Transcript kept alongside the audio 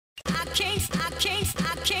One,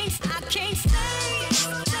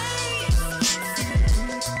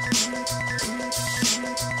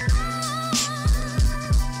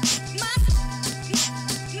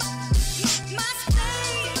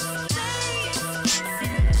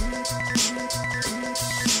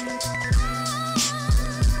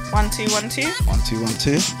 two, 1, 2. 1, 2, 1,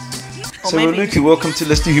 2. So, Raluki, welcome to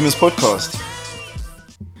Let's Do Humans podcast.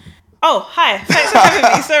 Oh, hi. Thanks for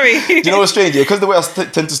having me. Sorry. Do you know what's strange? Yeah, because the way I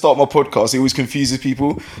tend to start my podcast, it always confuses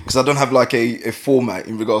people because I don't have like a format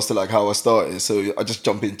in regards to like how I started. So I just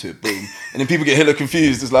jump into it, boom. And then people get hella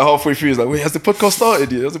confused. It's like halfway through, it's like, wait, has the podcast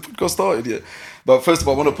started yet? Has the podcast started yet? But first of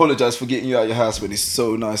all, I want to apologise for getting you out of your house when it's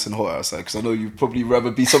so nice and hot outside because I know you'd probably rather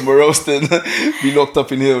be somewhere else than be locked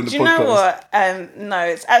up in here on the podcast. Do you know what? No,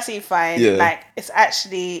 it's absolutely fine. Yeah. Like, it's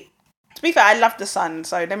actually... To be fair, I love the sun,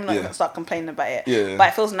 so let me not even start complaining about it. Yeah. But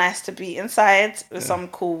it feels nice to be inside with some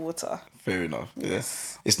cool water. Fair enough. Yeah.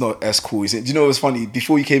 Yes. It's not as cool, is it? Do you know what's funny?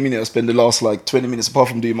 Before you came in here, I spent the last like 20 minutes, apart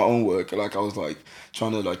from doing my own work, like I was like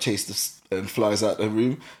trying to like chase the flies out of the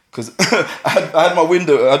room because I had my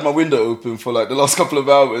window open for like the last couple of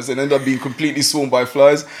hours and ended up being completely swarmed by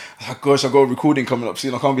flies. I was like, gosh, I got a recording coming up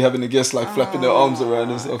soon. I can't be having the guests like flapping their arms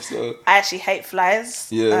around and stuff. So I actually hate flies.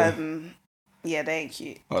 Yeah. Yeah, they ain't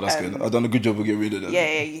cute. Oh, that's good. I've done a good job of getting rid of them.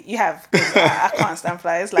 Yeah, you have. 'Cause I can't stand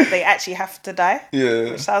flies. Like, they actually have to die.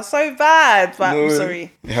 Yeah. Which sounds so bad, but No, I'm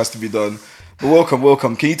sorry. It has to be done. But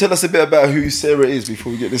welcome. Can you tell us a bit about who Sarah is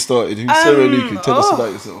before we get this started? Who's Sarah Luku? Tell us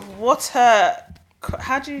about yourself. What her...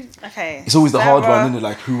 How do you... Okay. It's always the hard Sarah- one, isn't it?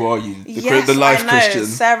 Like, who are you? Yes, life I know. question.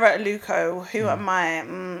 Sarah Luco. Who am I?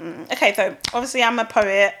 Okay, so obviously I'm a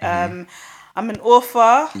poet. I'm an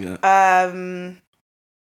author. Yeah.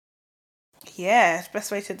 Yeah, it's the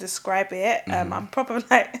best way to describe it. I'm probably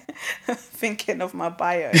like thinking of my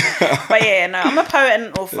bio. But yeah, no, I'm a poet and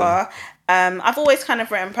an author. I've always kind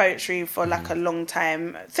of written poetry for like a long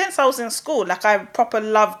time. Since I was in school, like I proper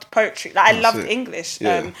loved poetry. Like I loved English.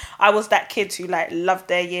 Yeah. I was that kid who like loved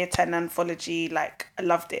their year 10 anthology. Like I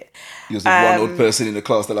loved it. You was the one odd person in the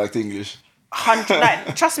class that liked English. 100,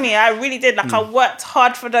 like trust me, I really did. Like I worked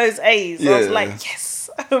hard for those A's. I was like, yes.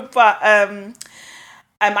 But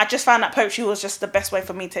I just found that poetry was just the best way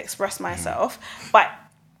for me to express myself. But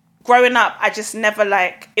growing up, I just never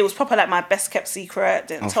it was proper like my best kept secret.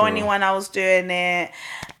 Didn't tell anyone I was doing it.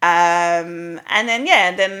 And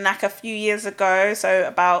then like a few years ago, so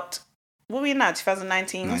about, what are we in now,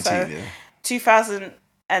 2019? So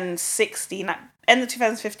 2016, like end of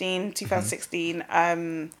 2015, 2016,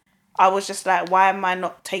 I was just like, why am I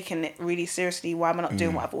not taking it really seriously? Why am I not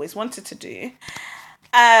doing what I've always wanted to do?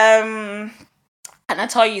 And I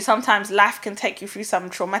tell you, sometimes life can take you through some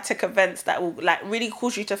traumatic events that will like really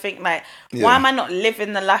cause you to think like, why am I not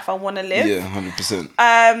living the life I want to live? Yeah, 100%.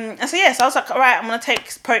 And so I was like, all right, I'm gonna take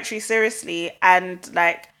poetry seriously, and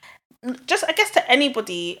like, just I guess to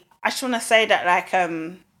anybody, I just want to say that like,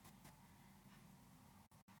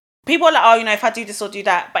 people are like, oh, you know, if I do this or do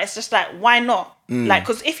that, but it's just like, why not? Like,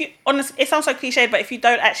 because if you, honestly, it sounds so cliche, but if you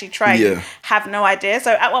don't actually try, you have no idea.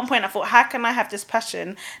 So at one point I thought, how can I have this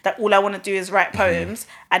passion that all I want to do is write poems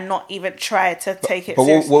and not even try to take it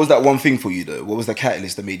seriously? What was that one thing for you though? What was the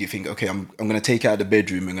catalyst that made you think, okay, I'm going to take it out of the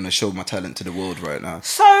bedroom, I'm going to show my talent to the world right now?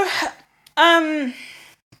 So, do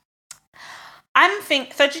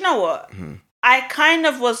you know what? I kind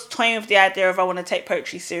of was toying with the idea of I want to take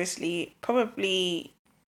poetry seriously, probably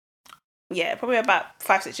about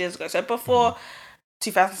 5-6 years ago. So before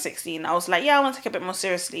 2016, I was like, I want to take it a bit more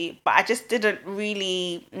seriously, but I just didn't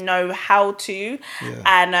really know how to.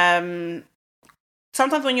 And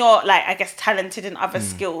sometimes when you're like, I guess, talented in other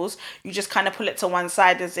skills, you just kind of pull it to one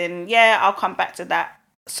side, as in, I'll come back to that.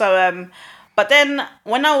 So but then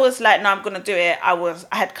when I was like, no, I'm gonna do it, I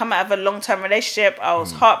had come out of a long-term relationship. I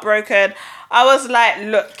was heartbroken. I was like,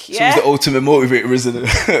 look, So it was the ultimate motivator, isn't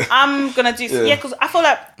it? I'm gonna do because I feel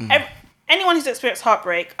like anyone who's experienced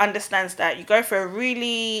heartbreak understands that you go through a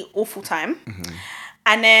really awful time,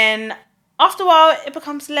 and then after a while it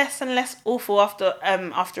becomes less and less awful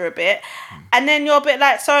after a bit, and then you're a bit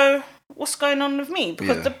like, so what's going on with me?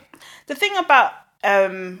 Because the thing about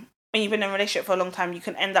when you've been in a relationship for a long time, you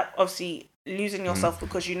can end up obviously losing yourself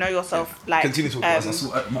because you know yourself like Continue to talk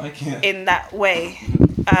about Mike, in that way.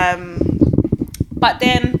 But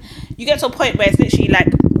then you get to a point where it's literally like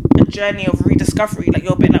a journey of rediscovery. Like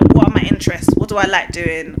you're a bit like, what are my interests? What do I like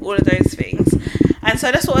doing? All of those things. And so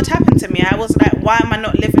that's what had happened to me. I was like, why am I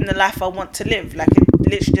not living the life I want to live? Like it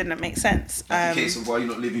literally didn't make sense. Okay, so why are you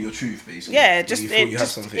not living your truth, basically? Yeah, it just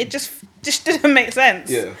didn't make sense.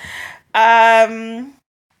 Yeah. And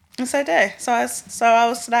so there. So I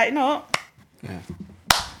was like, you know what? Yeah.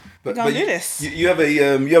 we're gonna do this. You have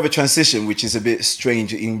a transition which is a bit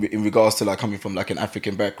strange in regards to like coming from like an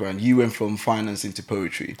African background. You went from finance into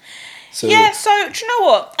poetry. So Yeah, so do you know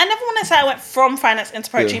what? I never want to say I went from finance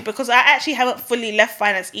into poetry Yeah. because I actually haven't fully left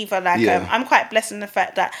finance either. Like, Yeah. I'm quite blessed in the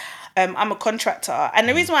fact that I'm a contractor, and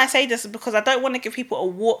the reason why I say this is because I don't want to give people a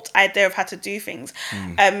warped idea of how to do things.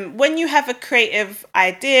 When you have a creative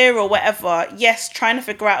idea or whatever, yes, trying to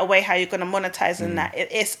figure out a way how you're going to monetize in that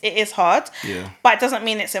it is hard, Yeah. but it doesn't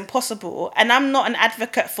mean it's impossible. And I'm not an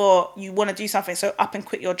advocate for you want to do something so up and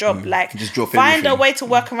quit your job. Like, Just drop find a everything. way to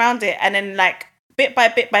work around it, and then like bit by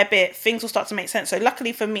bit, things will start to make sense. So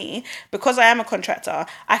luckily for me, because I am a contractor,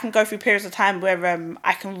 I can go through periods of time where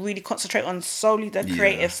I can really concentrate on solely the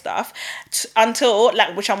creative stuff until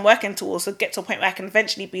like, which I'm working towards, to get to a point where I can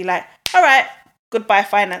eventually be like, all right, goodbye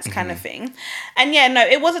finance kind of thing. And yeah, no,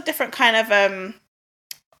 it was a different kind of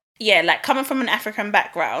like coming from an African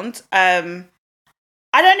background.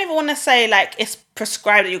 I don't even want to say like it's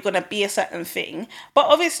prescribed that you're going to be a certain thing, but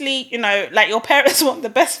obviously, you know, like your parents want the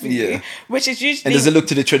best for you, which is usually... And does it look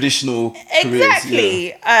to the traditional Exactly.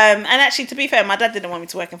 careers? Yeah. And actually, to be fair, my dad didn't want me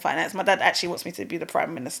to work in finance. My dad actually wants me to be the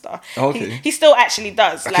prime minister. Okay. He still actually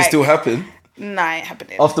does. That can still happen. Nah, it ain't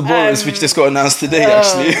happening. After Boris, which just got announced today,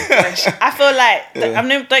 actually. Gosh. I feel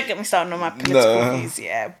like don't get me started on my political views,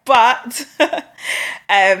 yeah. But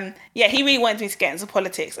he really wanted me to get into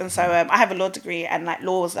politics, and so I have a law degree, and like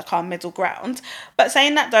law was like our middle ground. But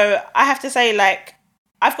saying that though, I have to say like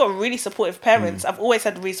I've got really supportive parents. I've always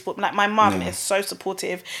had really support. Like my mum is so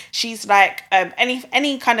supportive. She's like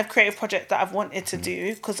any kind of creative project that I've wanted to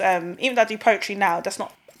do, because even though I do poetry now,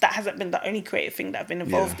 that hasn't been the only creative thing that I've been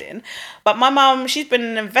involved in. But my mum, she's been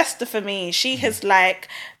an investor for me. She has like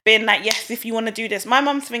been like, yes, if you want to do this. My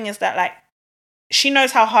mum's thing is that like, she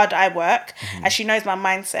knows how hard I work and she knows my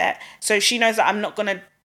mindset. So she knows that I'm not going to,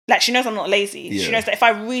 like, she knows I'm not lazy. Yeah. She knows that if I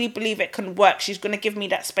really believe it can work, she's going to give me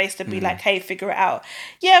that space to be like, hey, figure it out.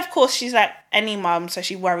 Yeah, of course, she's like any mum, so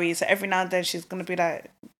she worries. So every now and then she's going to be like,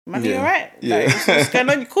 Mummy, all right? Yeah. Like, what's going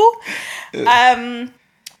on? You cool?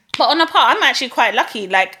 But on a part, I'm actually quite lucky.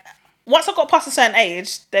 Like, once I got past a certain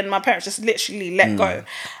age, then my parents just literally let go.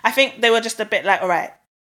 I think they were just a bit like, all right,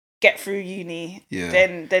 get through uni,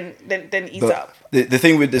 then ease up. The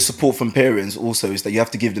thing with the support from parents also is that you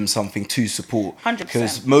have to give them something to support. 100%.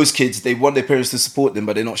 Because most kids, they want their parents to support them,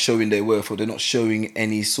 but they're not showing their worth, or they're not showing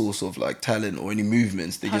any source of like talent or any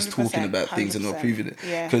movements. They're just talking about things and not proving it.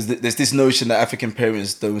 Because there's this notion that African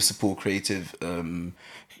parents don't support creative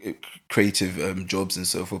jobs and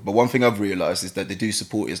so forth. But one thing I've realized is that they do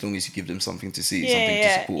support it as long as you give them something to see, something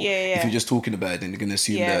to support. If you're just talking about it, then they're going to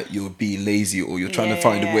assume that you're being lazy or you're trying to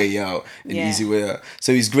find a way out, an easy way out.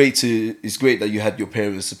 So it's great that you had your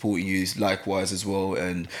parents supporting you likewise as well.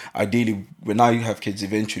 And ideally, when I have kids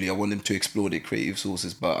eventually, I want them to explore their creative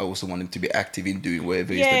sources, but I also want them to be active in doing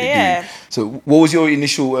whatever it is that they're doing. So what was your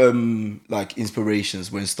initial like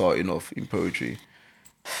inspirations when starting off in poetry?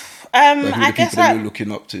 I guess that you're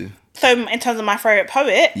looking up to. So in terms of my favourite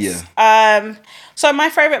poets, so my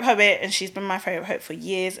favourite poet, and she's been my favourite poet for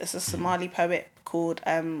years, is a Somali poet called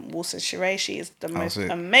Walsa Shire. She is the most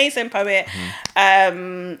amazing poet.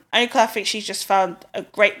 Only because I think she's just found a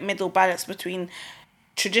great middle balance between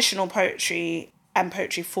traditional poetry and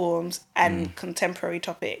poetry forms and contemporary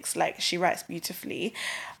topics. Like, she writes beautifully.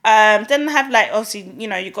 Then I have like, obviously, you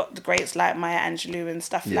know, you got the greats like Maya Angelou and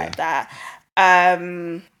stuff like that.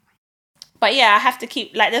 But yeah, I have to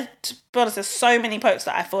keep, like, to be honest, there's so many poets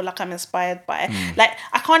that I feel like I'm inspired by. Like,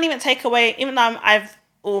 I can't even take away, even though I've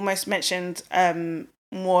almost mentioned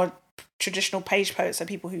more traditional page poets, so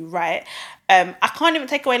people who write, I can't even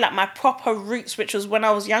take away like my proper roots, which was when I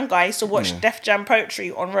was younger. I used to watch Def Jam poetry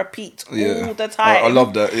on repeat all the time. I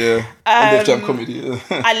love that, and Def Jam comedy.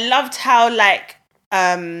 I loved how like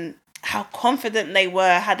how confident they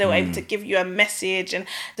were, how they were able to give you a message. And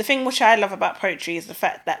the thing which I love about poetry is the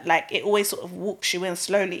fact that like it always sort of walks you in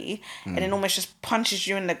slowly and then almost just punches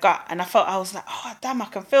you in the gut. And I was like, oh damn, I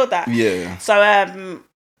can feel that. So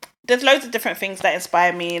there's loads of different things that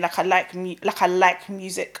inspire me. Like I like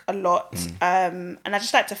music a lot, and I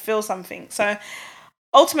just like to feel something. So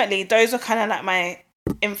ultimately, those are kind of like my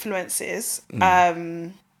influences.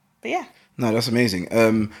 But yeah. No, that's amazing.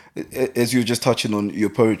 As you were just touching on your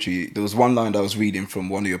poetry, there was one line that I was reading from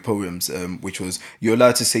one of your poems, which was, "You're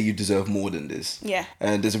allowed to say you deserve more than this." Yeah.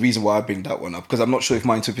 And there's a reason why I bring that one up, because I'm not sure if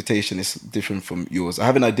my interpretation is different from yours. I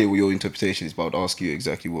have an idea what your interpretation is, but I'd ask you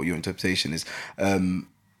exactly what your interpretation is.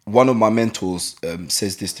 One of my mentors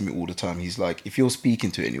says this to me all the time. He's like, if you're speaking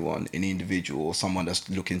to anyone, any individual or someone that's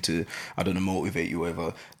looking to, I don't know, motivate you or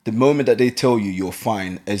whatever, the moment that they tell you you're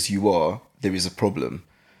fine as you are, there is a problem.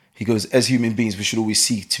 he goes, as human beings, we should always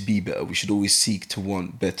seek to be better. We should always seek to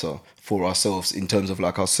want better for ourselves in terms of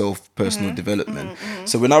like our personal development.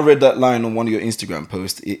 So when I read that line on one of your Instagram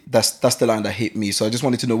posts, that's the line that hit me. So I just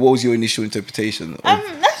wanted to know, what was your initial interpretation?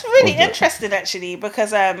 That's really interesting, actually,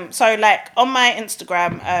 because so like on my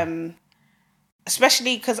Instagram,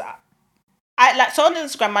 especially because I like, so on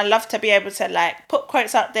Instagram, I love to be able to like put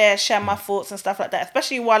quotes out there, share my thoughts and stuff like that,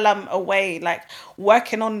 especially while I'm away, like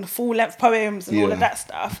working on full length poems and all of that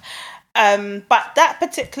stuff. But that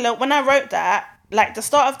particular, when I wrote that, like the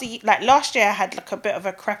start of the, like last year I had like a bit of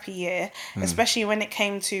a crappy year, especially when it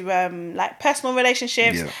came to like personal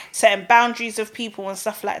relationships, setting boundaries with people and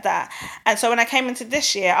stuff like that. And so when I came into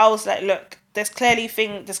this year, I was like, look, there's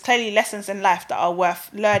clearly lessons in life that are worth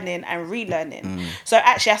learning and relearning. So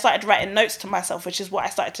actually I started writing notes to myself, which is what I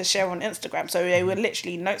started to share on Instagram. So they were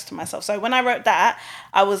literally notes to myself. So when I wrote that,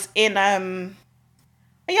 I was in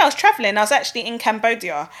I was traveling. I was actually in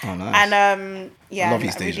Cambodia. Oh, nice. And I love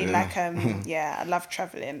East Asia, really like I love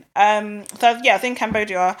traveling. So yeah, I was in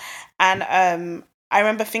Cambodia, and I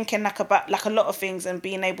remember thinking like about like a lot of things and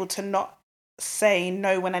being able to not say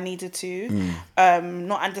no when I needed to,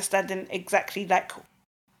 not understanding exactly like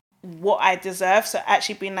what I deserve. So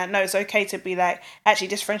actually being like, no, it's okay to be like, actually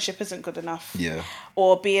this friendship isn't good enough. Yeah.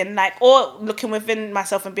 Or being like, or looking within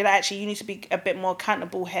myself and be like, actually you need to be a bit more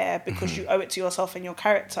accountable here because you owe it to yourself and your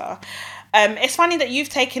character. It's funny that you've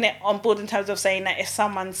taken it on board in terms of saying that if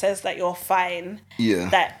someone says that you're fine,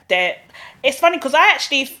 it's funny because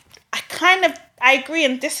I agree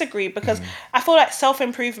and disagree, because I feel like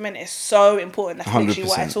self-improvement is so important. That's literally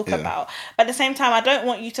what I talk about. But at the same time, I don't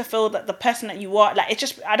want you to feel that the person that you are, like,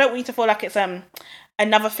 I don't want you to feel like it's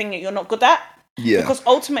another thing that you're not good at. Yeah. Because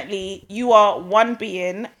ultimately, you are one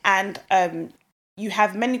being, and you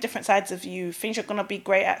have many different sides of you. Things you're going to be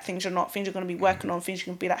great at, things you're not, things you're going to be working on, things you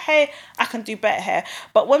can be like, hey, I can do better here.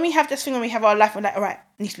 But when we have this thing, when we have our life, we're like, all right,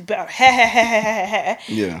 I need to be better here.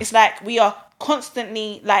 Yeah. It's like we are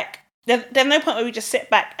constantly like, there's no point where we just sit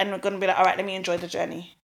back and we're going to be like, all right, let me enjoy the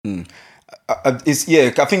journey. I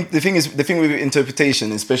think the thing with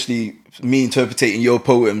interpretation, especially me interpreting your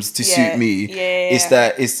poems to suit me, is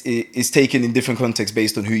that it's taken in different contexts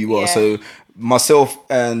based on who you are. So myself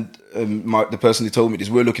and the person who told me this,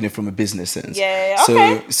 we're looking at it from a business sense.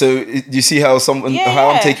 So you see how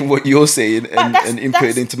I'm taking what you're saying and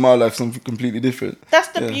inputting into my life something completely different. That's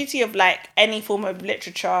the beauty of like any form of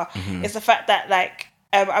literature, is the fact that like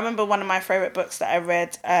I remember one of my favorite books that I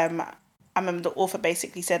read. I remember the author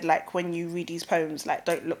basically said, like, when you read these poems, like,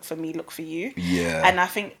 don't look for me, look for you. Yeah. And I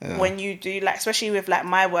think when you do, like, especially with like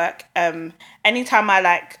my work, anytime I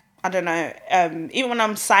like, I don't know, even when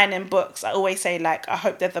I'm signing books, I always say like, I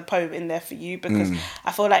hope there's a poem in there for you, because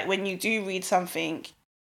I feel like when you do read something,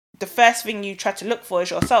 the first thing you try to look for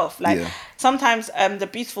is yourself. Like sometimes the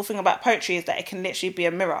beautiful thing about poetry is that it can literally be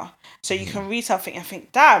a mirror. So you can read something and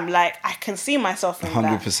think, damn, like I can see myself in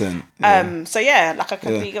 100%. that. So yeah, like I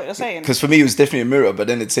completely get what you're saying. Because for me, it was definitely a mirror, but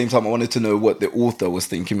then at the same time, I wanted to know what the author was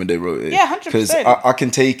thinking when they wrote it. Yeah, 100%. Because I can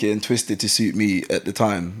take it and twist it to suit me at the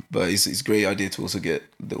time, but it's a great idea to also get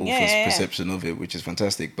the author's perception of it, which is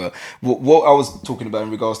fantastic. But what I was talking about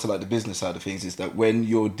in regards to like the business side of things is that when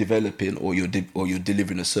you're developing or you're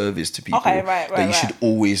delivering a service to people, you should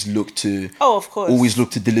always look to always look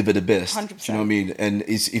to deliver the best. 100%. Do you know what I mean? And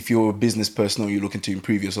if you're a business person or you're looking to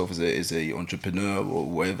improve yourself as a entrepreneur or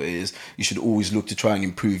whatever it is, you should always look to try and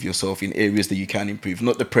improve yourself in areas that you can improve,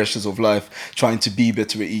 not the pressures of life trying to be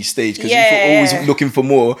better at each stage, because if you're always looking for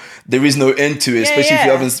more, there is no end to it, especially if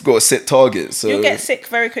you haven't got a set target. So you'll get sick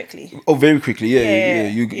very quickly. Very quickly.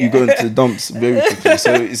 You go into the dumps very quickly.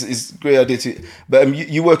 So it's a great idea to, but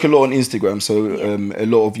you work a lot on Instagram, so a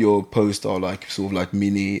lot of your posts are like sort of like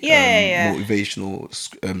mini motivational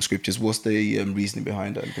scriptures. What's the reasoning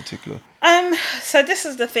behind that in particular? So this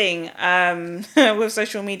is the thing with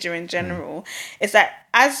social media in general, is that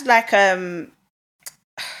as like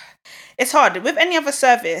it's hard with any other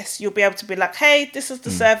service. You'll be able to be like, hey, this is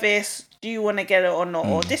the service, do you want to get it or not?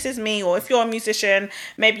 Or this is me. Or if you're a musician,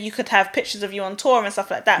 maybe you could have pictures of you on tour and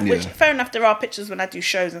stuff like that, which fair enough, there are pictures when I do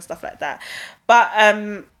shows and stuff like that, but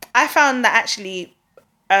I found that actually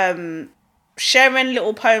sharing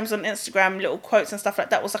little poems on Instagram, little quotes and stuff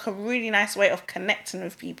like that was like a really nice way of connecting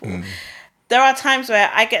with people. There are times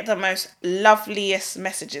where I get the most loveliest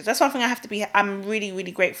messages. That's one thing I'm really,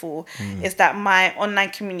 really grateful, is that my online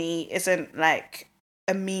community isn't like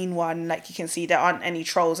a mean one. Like you can see, there aren't any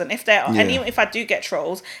trolls. And if there are, and even if I do get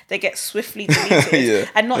trolls, they get swiftly deleted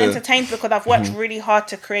and not entertained, because I've worked really hard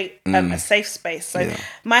to create a safe space. So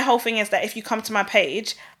my whole thing is that if you come to my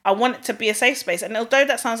page, I want it to be a safe space. And although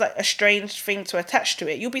that sounds like a strange thing to attach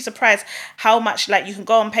to it, you'll be surprised how much like you can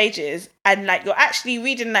go on pages and like you're actually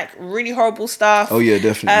reading like really horrible stuff. Oh yeah,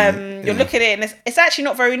 definitely. You're looking at it and it's actually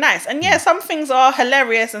not very nice. And yeah, some things are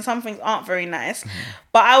hilarious and some things aren't very nice.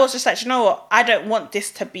 But I was just like, you know what? I don't want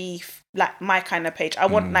this to be like my kind of page. I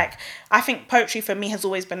want like, I think poetry for me has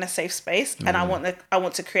always been a safe space, and I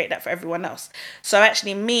want to create that for everyone else. So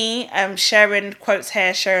actually me sharing quotes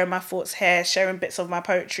here, sharing my thoughts here, sharing bits of my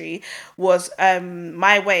poetry was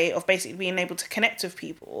my way of basically being able to connect with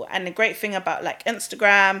people. And the great thing about like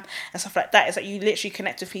Instagram and stuff like that is that you literally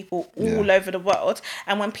connect with people all over the world.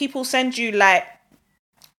 And when people send you like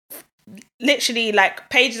literally like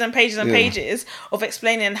pages and pages and pages of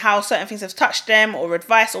explaining how certain things have touched them or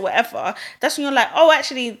advice or whatever, that's when you're like, oh,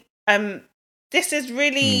 actually this is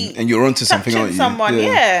really and you're onto something, aren't you? Someone,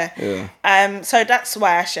 so that's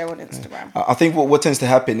why I share on Instagram. I think what tends to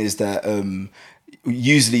happen is that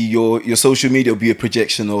usually your social media will be a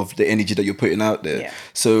projection of the energy that you're putting out there.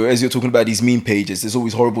 So as you're talking about these meme pages, there's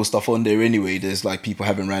always horrible stuff on there anyway. There's like people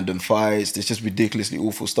having random fights. There's just ridiculously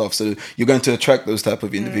awful stuff. So you're going to attract those type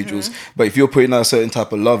of individuals. But if you're putting out a certain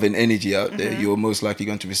type of love and energy out there, you're most likely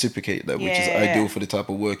going to reciprocate that, which is ideal for the type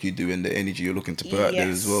of work you do and the energy you're looking to put out there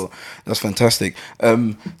as well. That's fantastic.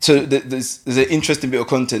 So there's an interesting bit of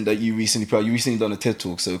content that you recently put out. You recently done a TED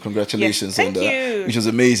Talk, so congratulations on that, which was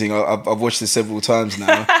amazing. I've watched this several times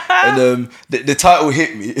now. And the title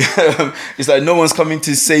hit me. It's like, no one's coming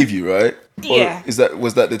to save you, right? Or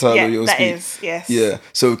was that the title of your speech? That is, yes. Yeah.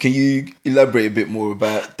 So can you elaborate a bit more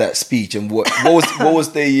about that speech and what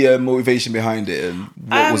was the motivation behind it and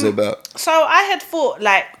what was it about? So I had thought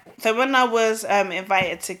so when I was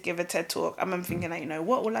invited to give a TED Talk, I'm thinking like,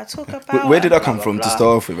 what will I talk about? Where did that come from to start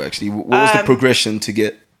off with actually? What was the progression to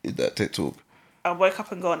get that TED Talk? I woke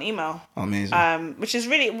up and got an email. Amazing. Which is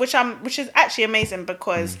actually amazing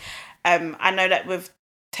because I know that with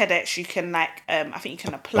TEDx you can I think you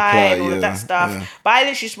can apply and all of that stuff. Yeah. But I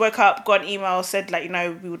literally just woke up, got an email, said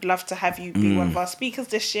we would love to have you be one of our speakers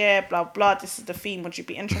this year, blah blah. This is the theme. Would you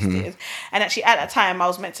be interested? And actually at that time I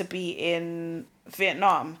was meant to be in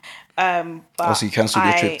Vietnam. But so you cancelled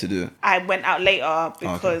your trip to do it? I went out later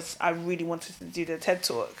because I really wanted to do the TED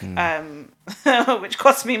Talk, which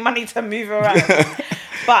cost me money to move around.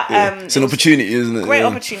 But it's an opportunity, isn't it? Great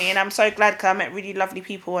opportunity, and I'm so glad because I met really lovely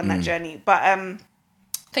people on that journey. But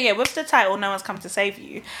so yeah, with the title, No One's Come to Save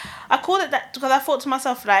You, I called it that because I thought to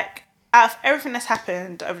myself, like, out of everything that's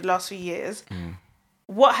happened over the last few years,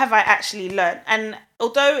 what have I actually learned? And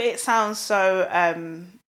although it sounds so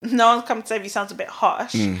no one's come to save you sounds a bit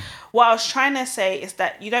harsh. What I was trying to say is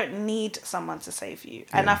that you don't need someone to save you.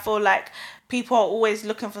 And I feel like people are always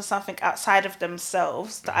looking for something outside of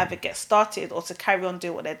themselves to either get started or to carry on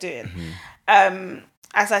doing what they're doing.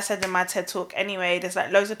 As I said in my TED Talk anyway, there's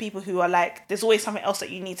like loads of people who are like, there's always something else that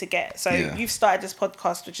you need to get. So you've started this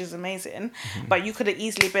podcast, which is amazing, but you could have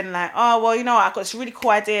easily been like, oh, well, I've got this really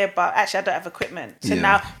cool idea, but actually I don't have equipment. So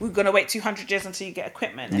now we're going to wait 200 years until you get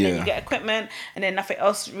equipment. And then you get equipment and then nothing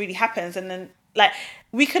else really happens. And then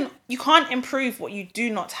you can't improve what you do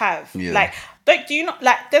not have. Like,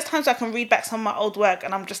 there's times I can read back some of my old work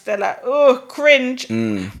and I'm just there like, oh, cringe.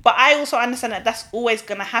 But I also understand that that's always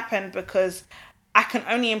going to happen because I can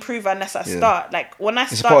only improve unless I start. Like when I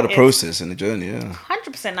started, it's part of the process and the journey.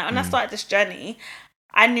 100%. Like when I started this journey,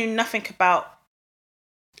 I knew nothing about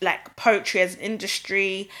like poetry as an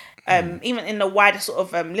industry. Even in the wider sort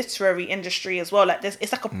of literary industry as well. Like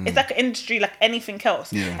it's like an industry like anything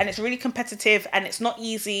else, and it's really competitive and it's not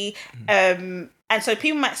easy. And so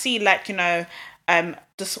people might see like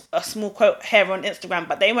just a small quote here on Instagram,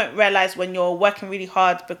 but they won't realize when you're working really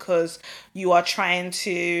hard because you are trying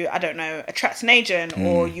to, I don't know, attract an agent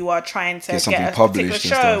or you are trying to get a particular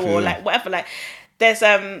show or like whatever. Like there's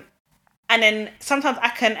and then sometimes I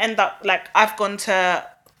can end up like I've gone to.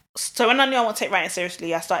 So when I knew I want to take writing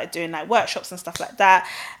seriously, I started doing like workshops and stuff like that.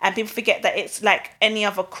 And people forget that it's like any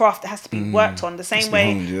other craft that has to be worked on. The same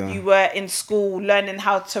way you were in school learning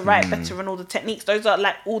how to write better and all the techniques. Those are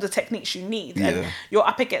like all the techniques you need. And you're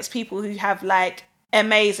up against people who have like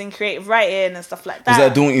MAs in creative writing and stuff like that. Was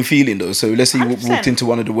that a daunting feeling though? So let's say you walked into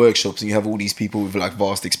one of the workshops and you have all these people with like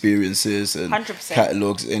vast experiences and 100%.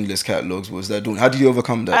 Catalogs, endless catalogs. Was that daunting? How did you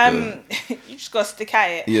overcome that? You just gotta stick at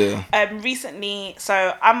it. Yeah. Recently,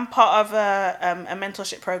 so I'm part of a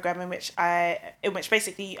mentorship program in which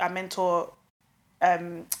basically I mentor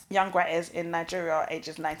young writers in Nigeria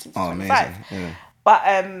ages 19 to 25. Amazing. Yeah.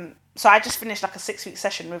 But so I just finished like a 6-week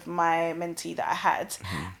session with my mentee that I had,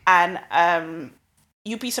 and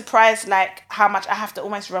you'd be surprised like how much I have to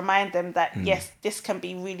almost remind them that yes, this can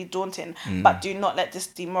be really daunting, but do not let this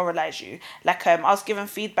demoralize you. Like I was giving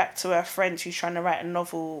feedback to a friend who's trying to write a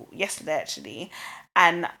novel yesterday actually,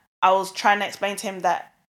 and I was trying to explain to him that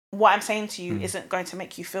what I'm saying to you isn't going to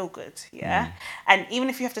make you feel good, and even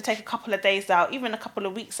if you have to take a couple of days out, even a couple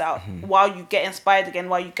of weeks out, while you get inspired again,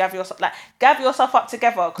 while you gather yourself up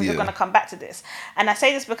together, because you're going to come back to this. And I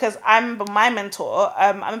say this because I remember my mentor,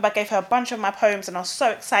 I remember I gave her a bunch of my poems and I was so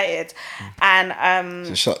excited, and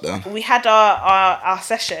So shut down. we had our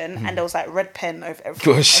session and there was like red pen over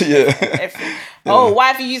everything. Gosh, Everything. Oh, why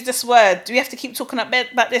have you used this word? Do we have to keep talking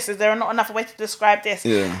about this? Is there not enough way to describe this?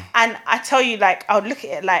 And I tell you, like, I would look at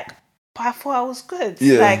it like, but I thought I was good.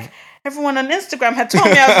 Like, everyone on Instagram had told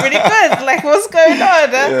me I was really good. Like, what's going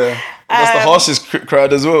on? That's the harshest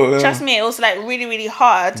crowd as well. Trust me, it was like really, really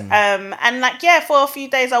hard. And like, for a few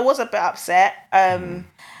days I was a bit upset.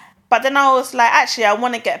 But then I was like, actually, I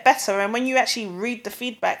want to get better. And when you actually read the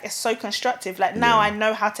feedback, it's so constructive. Like, now I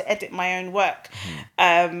know how to edit my own work.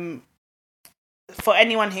 For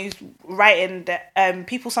anyone who's writing, that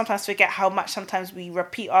people sometimes forget how much sometimes we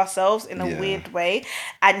repeat ourselves in a weird way,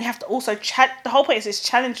 and you have to also the whole point is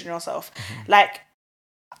challenging yourself. Like,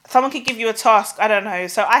 someone could give you a task, I don't know,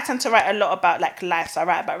 so I tend to write a lot about like life. So I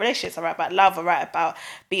write about relationships, I write about love, I write about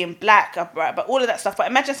being black, I write about all of that stuff. But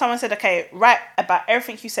imagine someone said, okay, write about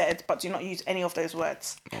everything you said, but do not use any of those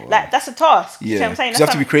words. Like, that's a task. You know what I'm saying? You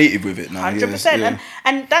have to be creative with it now. 100%.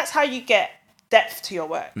 And that's how you get depth to your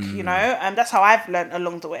work, you know, and that's how I've learned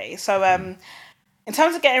along the way. So in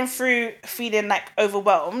terms of getting through feeling like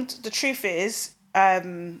overwhelmed, the truth is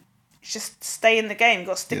just stay in the game. You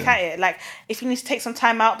got to stick at it. Like, if you need to take some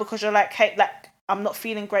time out because you're like, hey, like, I'm not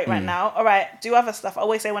feeling great right now, all right, do other stuff. I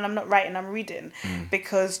always say when I'm not writing, I'm reading,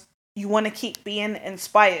 because you want to keep being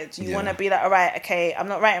inspired. You want to be like, all right, okay, I'm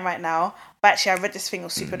not writing right now, but actually I read this thing, it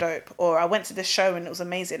was super dope, or I went to this show and it was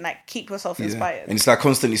amazing. Like, keep yourself inspired. And it's like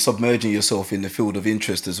constantly submerging yourself in the field of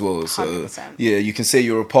interest as well. So 100%. You can say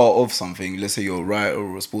you're a part of something. Let's say you're a writer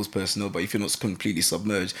or a sports person, but if you're not completely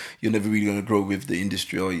submerged, you're never really going to grow with the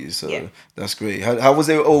industry, are you? So that's great. How was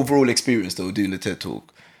the overall experience though, doing the TED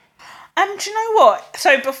Talk? Do you know what?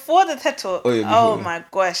 So before the TED Talk, oh my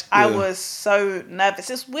gosh, I was so nervous.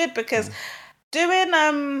 It's weird because doing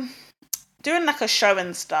like a show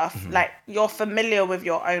and stuff, like, you're familiar with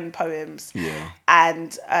your own poems.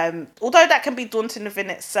 And although that can be daunting within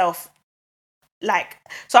itself, like,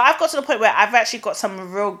 so I've got to the point where I've actually got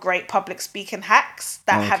some real great public speaking hacks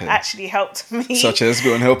that have actually helped me. Such as,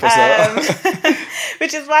 go and help us out.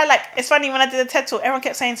 Which is why, like, it's funny, when I did a TED Talk, everyone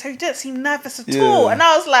kept saying, so you didn't seem nervous at all. And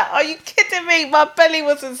I was like, are you kidding me? My belly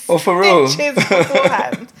was in stitches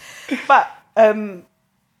beforehand. But,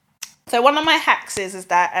 so one of my hacks is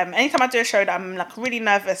that anytime I do a show that I'm like really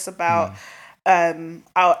nervous about,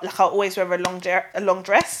 I'll always wear a long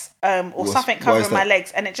dress or something covering my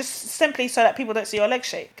legs, and it just simply so that people don't see your legs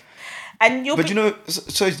shake. And you know,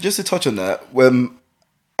 so just to touch on that,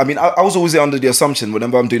 I mean, I was always under the assumption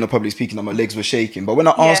whenever I'm doing a public speaking that my legs were shaking. But when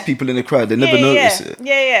I ask people in the crowd, they never notice it.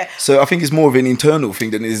 Yeah. So I think it's more of an internal thing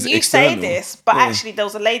than it is external. You say this, but actually there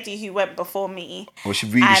was a lady who went before me. Oh, she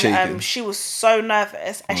really shaking. She was so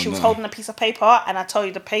nervous, and she was holding a piece of paper, and I told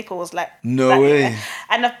you the paper was like... No way.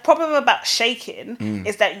 And the problem about shaking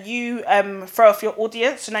is that you throw off your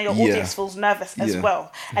audience, so now your audience feels nervous as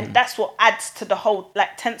well. And that's what adds to the whole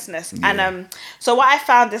like tenseness. And so what I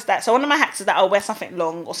found is that, so one of my hacks is that I'll wear something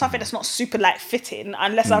long, or something that's not super like fitting,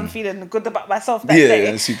 unless I'm feeling good about myself that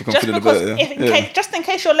day. Yeah, super confident about it. Just in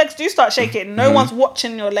case your legs do start shaking, no one's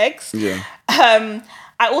watching your legs. I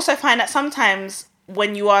also find that sometimes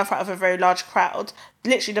when you are in front of a very large crowd,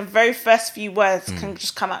 literally the very first few words can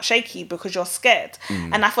just come out shaky because you're scared.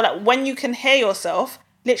 And I feel like when you can hear yourself,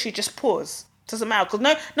 literally just pause. Doesn't matter, because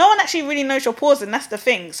no one actually really knows you're pausing. That's the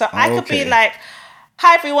thing. So I could be like,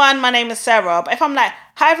 hi everyone, my name is Sarah. But if I'm like,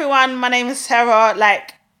 hi everyone, my name is Sarah,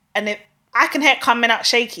 like, and I can hear it coming out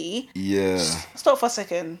shaky. Stop for a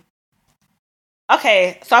second.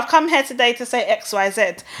 Okay, so I've come here today to say X, Y,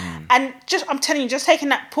 Z. And I'm telling you, just taking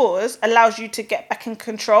that pause allows you to get back in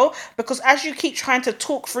control, because as you keep trying to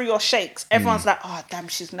talk through your shakes, everyone's like, oh, damn,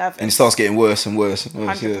 she's nervous. And it starts getting worse and worse.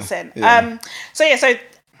 100%. So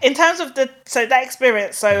in terms of that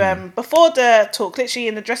experience, before the talk, literally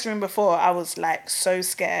in the dressing room before, I was like so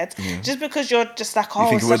scared, just because you're just like,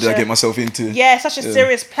 oh, what did I get myself into? Such a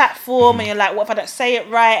serious platform, and you're like, what if I don't say it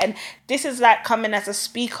right? And this is like coming as a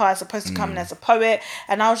speaker as opposed to coming as a poet,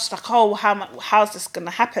 and I was just like, oh, how's this gonna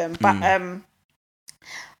happen? But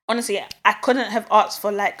honestly, I couldn't have asked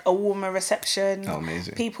for like a warmer reception. Oh,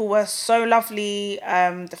 amazing. People were so lovely.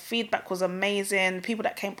 The feedback was amazing. People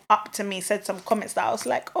that came up to me said some comments that I was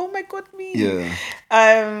like, oh my God, me. Yeah.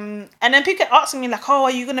 And then people kept asking me like, oh,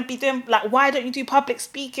 are you going to be doing, like, why don't you do public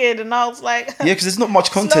speaking? And I was like, Yeah, because there's not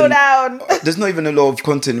much content. slow down. There's not even a lot of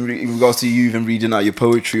content in regards to you even reading out your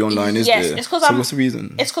poetry online, is there? It's because so what's the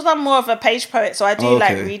reason? It's because I'm more of a page poet, so I do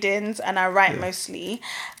like okay. readings and I write mostly,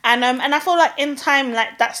 and I feel like in time,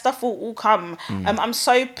 like that stuff will all come. I'm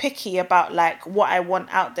so picky about like what I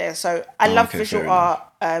want out there, so I love visual art.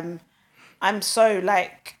 I'm so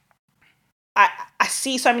like, I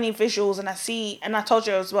see so many visuals, and I told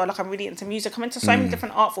you as well, like I'm really into music. I'm into so many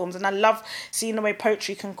different art forms, and I love seeing the way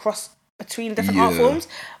poetry can cross between different art forms.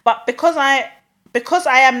 But because I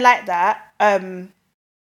am like that,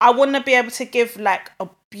 I want to be able to give like a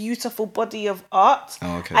beautiful body of art,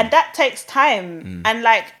 and that takes time, and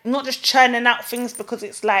like not just churning out things because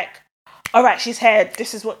it's like, all right, she's here.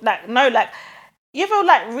 This is what, like, no, like, you ever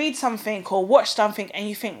like read something or watch something and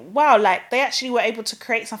you think, wow, like they actually were able to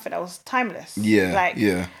create something that was timeless. Yeah, like,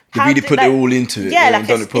 yeah. They really put it all into it. Yeah, like and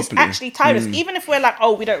done it properly. It's actually timeless. Even if we're like,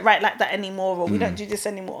 oh, we don't write like that anymore, or we don't do this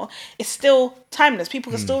anymore, it's still timeless.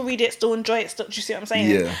 People can still read it, still enjoy it. Still, do you see what I'm saying?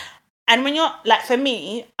 Yeah. And when you're like, for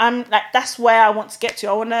me, I'm like, that's where I want to get to.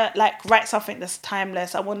 I want to like write something that's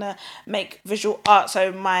timeless. I want to make visual art.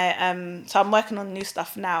 So so I'm working on new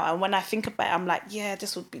stuff now. And when I think about it, I'm like, yeah,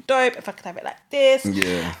 this would be dope if I could have it like this.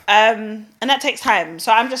 Yeah. And that takes time.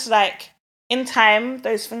 So I'm just like, in time,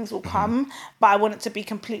 those things will come, but I want it to be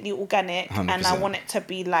completely organic 100%. and I want it to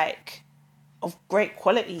be like of great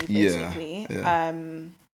quality, basically. Yeah.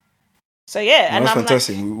 So yeah, no, and that's I'm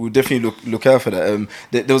fantastic. like, We'll definitely look out for that.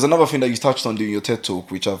 There was another thing that you touched on during your TED talk,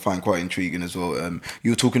 which I find quite intriguing as well.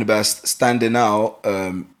 You were talking about standing out,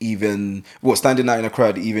 standing out in a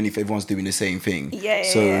crowd, even if everyone's doing the same thing.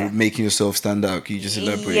 Yeah. Making yourself stand out. Can you just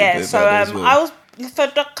elaborate? Yeah. A bit So about that as well? So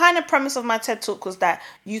the kind of premise of my TED talk was that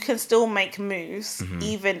you can still make moves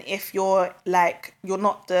even if you're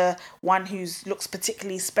not the one who looks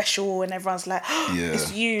particularly special and everyone's like, oh,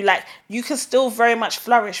 it's you. Like, you can still very much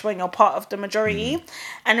flourish when you're part of the majority.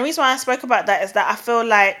 And the reason why I spoke about that is that I feel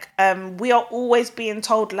like we are always being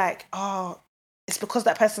told like, oh, it's because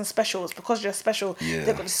that person's special. It's because you're special. They've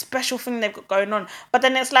got this special thing they've got going on. But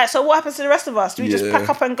then it's like, so what happens to the rest of us? Do we just pack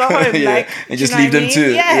up and go home? Like, and just leave them to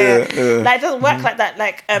it. Yeah. Like, it doesn't work like that.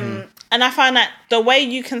 Like, and I find that the way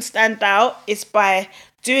you can stand out is by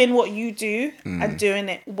doing what you do and doing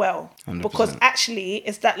it well. 100%. Because actually,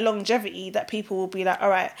 it's that longevity that people will be like, all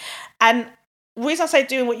right. And the reason I say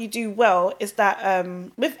doing what you do well is that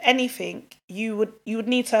with anything, you would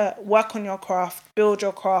need to work on your craft, build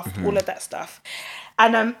your craft, all of that stuff.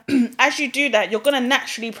 And as you do that, you're going to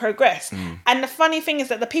naturally progress. And the funny thing is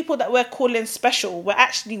that the people that we're calling special were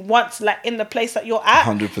actually once like in the place that you're at.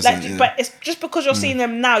 100%. Like, but it's just because you're seeing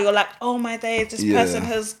them now, you're like, oh my days, this person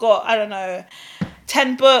has got, I don't know,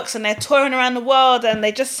 10 books and they're touring around the world and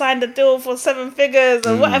they just signed a deal for 7 figures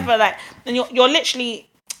or whatever. Like, and you're literally,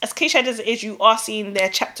 as cliched as it is, you are seeing their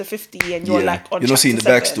chapter 50 and you're like on you're not seeing the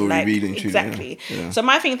 7, backstory, like, really and truly. Exactly. Yeah. So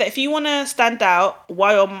my thing is that if you want to stand out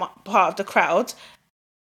while you're part of the crowd,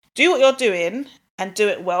 do what you're doing and do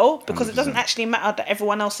it well, because 100%. it doesn't actually matter that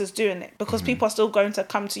everyone else is doing it, because people are still going to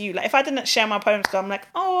come to you. Like, if I didn't share my poems because I'm like,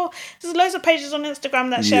 oh, there's loads of pages on Instagram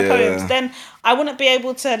that share poems, then I wouldn't be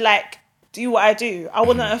able to like do what I do. I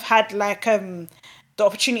wouldn't have had like the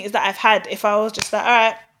opportunities that I've had if I was just like, all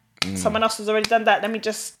right, someone else has already done that, let me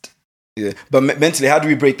just... Yeah, but mentally, how do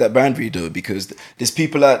we break that boundary though? Because there's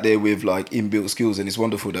people out there with like inbuilt skills, and it's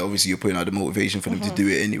wonderful that obviously you're putting out the motivation for them to do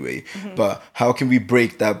it anyway. But how can we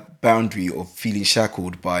break that boundary of feeling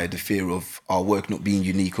shackled by the fear of our work not being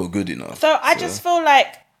unique or good enough? So I just feel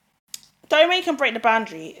like the only way you can break the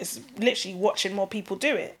boundary is literally watching more people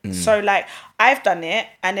do it. So like, I've done it,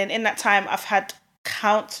 and then in that time I've had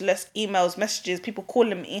countless emails, messages, people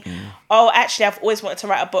calling me, oh, actually I've always wanted to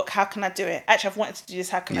write a book, how can I do it? Actually I've wanted to do this,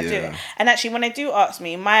 how can I do it? And actually when they do ask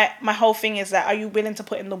me, my whole thing is that, are you willing to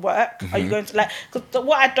put in the work? Are you going to like, because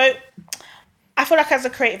I feel like as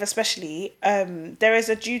a creative especially, there is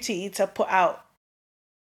a duty to put out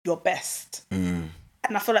your best. And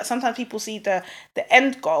I feel like sometimes people see the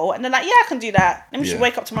end goal and they're like, yeah, I can do that, let me just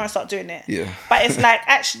wake up tomorrow and start doing it. But it's like,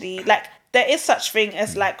 actually, like, there is such thing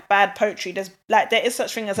as like bad poetry. There is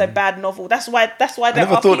such thing as a bad novel. That's why there I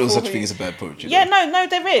never thought there was such thing as a bad poetry. Yeah, no,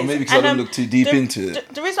 there is. Or maybe because I don't look too deep into it.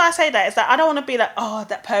 The reason I say that is that I don't want to be like, oh,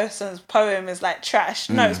 that person's poem is like trash.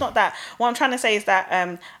 No, it's not that. What I'm trying to say is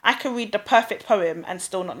that I can read the perfect poem and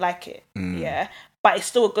still not like it. Yeah. but it's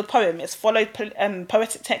still a good poem. It's followed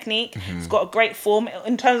poetic technique. It's got a great form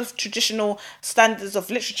in terms of traditional standards of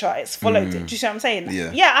literature. It's followed it. Do you see what I'm saying?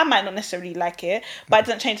 Yeah. I might not necessarily like it, but it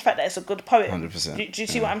doesn't change the fact that it's a good poem. 100%. Do you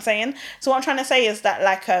see what I'm saying? So what I'm trying to say is that,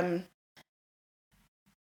 like,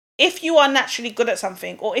 if you are naturally good at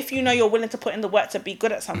something, or if you know you're willing to put in the work to be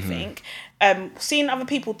good at something, seeing other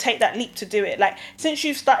people take that leap to do it. Like, since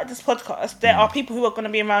you've started this podcast, there are people who are going to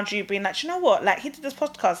be around you being like, you know what, like, he did this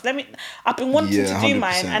podcast, I've been wanting to do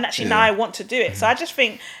mine, and actually now I want to do it. So I just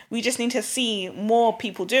think we just need to see more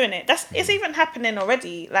people doing it. It's even happening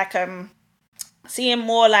already. Like, seeing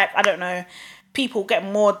more, like, I don't know, people get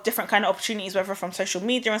more different kind of opportunities, whether from social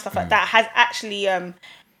media and stuff like that, has actually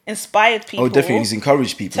inspired people. Oh, definitely, he's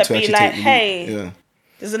encouraged people to be actually like, take the hey, leap.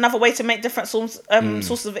 there's another way to make different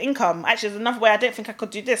sources of income. Actually, there's another way. I didn't think I could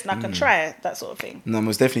do this, and I can try it. That sort of thing. No,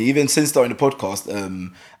 most definitely. Even since starting the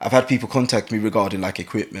podcast, I've had people contact me regarding like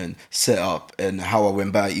equipment, setup, and how I went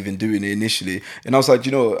about even doing it initially. And I was like,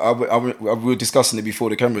 you know, we were discussing it before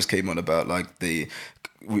the cameras came on about like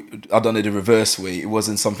I done it the reverse way. It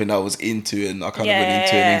wasn't something I was into, and I kind of went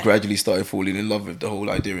into it and then gradually started falling in love with the whole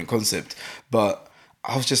idea and concept. But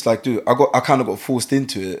I was just like, dude, I kind of got forced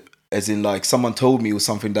into it, as in like someone told me it was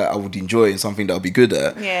something that I would enjoy and something that I'd be good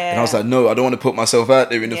at. Yeah. And I was like, no, I don't want to put myself out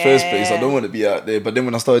there in the first place. I don't want to be out there. But then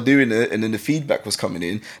when I started doing it and then the feedback was coming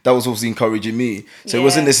in, that was also encouraging me. So it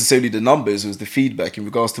wasn't necessarily the numbers, it was the feedback in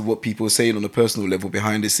regards to what people were saying on a personal level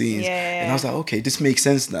behind the scenes. Yeah. And I was like, okay, this makes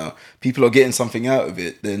sense now. People are getting something out of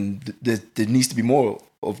it. Then there needs to be more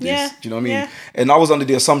of this. Yeah. Do you know what I mean? Yeah. And I was under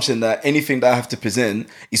the assumption that anything that I have to present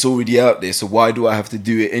is already out there, so why do I have to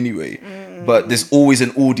do it anyway? But there's always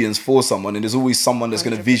an audience for someone, and there's always someone that's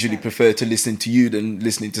going to 100%. visually prefer to listen to you than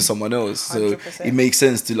listening to someone else. So 100%. it makes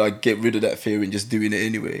sense to like get rid of that fear and just doing it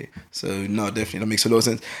anyway. So no, definitely that makes a lot of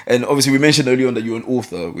sense. And obviously we mentioned earlier on that you're an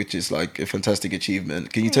author, which is like a fantastic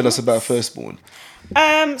achievement. Can you tell us about Firstborn?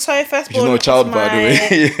 So Firstborn, She's not a child, by the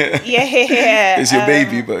way. yeah. It's your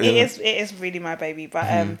baby, but yeah. It is really my baby.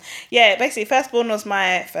 But basically Firstborn was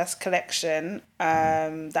my first collection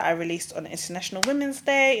that I released on International Women's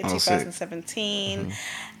Day in 2017.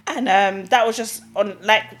 And that was just on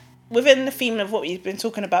like within the theme of what we've been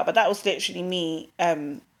talking about, but that was literally me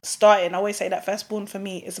starting. I always say that Firstborn for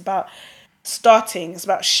me is about starting, it's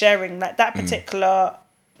about sharing. Like that particular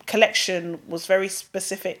collection was very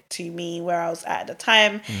specific to me where I was at the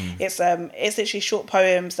time. It's literally short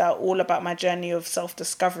poems that are all about my journey of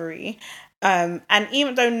self-discovery. And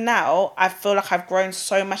even though now I feel like I've grown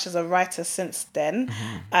so much as a writer since then,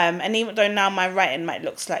 and even though now my writing might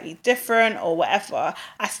look slightly different or whatever,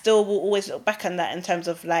 I still will always look back on that in terms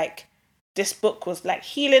of like, this book was like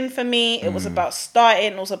healing for me. It was about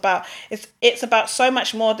starting. It was about it's about so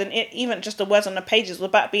much more than it, even just the words on the pages. It was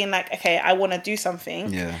about being like, okay, I want to do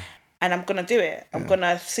something, and I'm gonna do it. I'm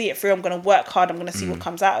gonna see it through. I'm gonna work hard. I'm gonna see what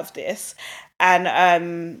comes out of this, and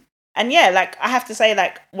yeah, like I have to say,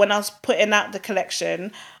 like when I was putting out the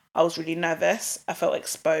collection, I was really nervous. I felt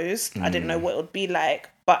exposed. I didn't know what it would be like,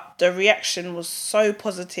 but the reaction was so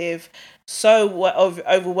positive, so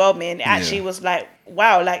overwhelming. It actually was like,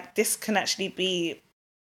 wow, like this can actually be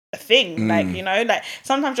a thing. Like, you know, like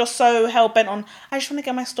sometimes you're so hell-bent on, I just want to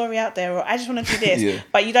get my story out there, or I just want to do this,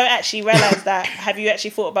 but you don't actually realize that, have you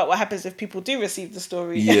actually thought about what happens if people do receive the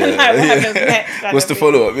story? Like, what happens next? What's the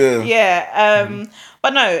follow-up?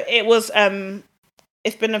 But no, it was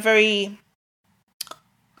it's been a very,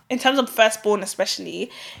 in terms of Firstborn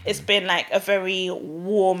especially, it's been like a very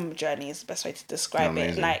warm journey is the best way to describe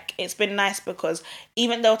it. Like it's been nice because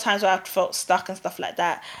even though times where I felt stuck and stuff like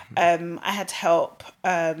that, I had help.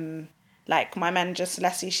 Like my manager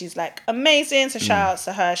Celeste, she's like amazing, so shout outs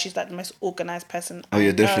to her. She's like the most organised person.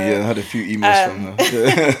 Definitely. I had a few emails from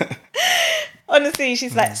her. Honestly,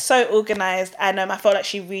 she's like so organised, and I felt like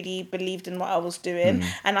she really believed in what I was doing.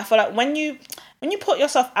 And I feel like when you put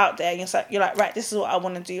yourself out there, you're like, right, this is what I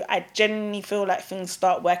want to do. I genuinely feel like things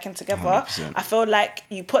start working together. 100%. I feel like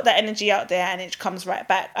you put that energy out there and it comes right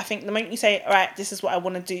back. I think the moment you say, all right, this is what I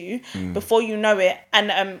want to do, before you know it,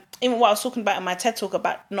 and even what I was talking about in my TED talk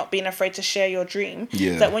about not being afraid to share your dream,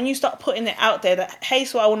 that when you start putting it out there that, hey, this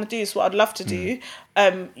is what I want to do, this is what I'd love to do,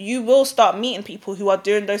 you will start meeting people who are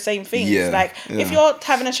doing those same things. If you're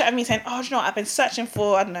having a chat with me saying, oh, do you know what, I've been searching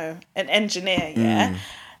for, I don't know, an engineer,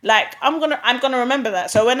 like I'm gonna remember that.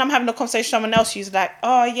 So when I'm having a conversation with someone else who's like,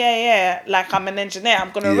 oh yeah, like I'm an engineer, I'm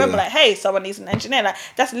gonna remember like, hey, someone is an engineer. Like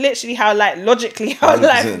that's literally how like logically how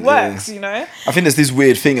life works, you know. I think there's this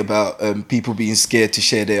weird thing about people being scared to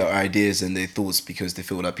share their ideas and their thoughts because they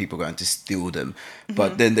feel like people are going to steal them.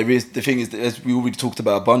 But then the thing is, as we already talked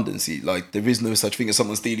about abundance, like there is no such thing as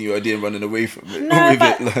someone stealing your idea and running away from it. No,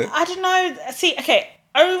 but I don't know. See, okay.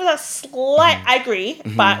 Over that slight, I agree,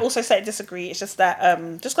 but I also say disagree. It's just that,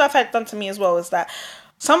 just what I've had done to me as well is that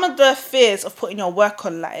some of the fears of putting your work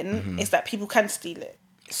online is that people can steal it.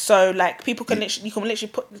 So like people can literally, you can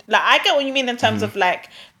literally put, like I get what you mean in terms of like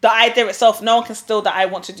the idea itself. No one can steal that I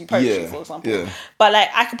want to do poetry, for example. Yeah. But like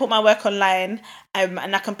I can put my work online,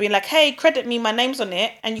 and I can be like, hey, credit me, my name's on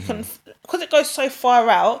it, and you can, because it goes so far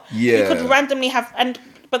out. You could randomly have,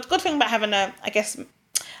 but the good thing about having a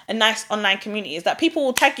nice online community is that people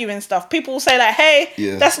will tag you and stuff. People will say like,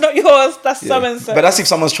 hey, that's not yours, that's so and so. But that's if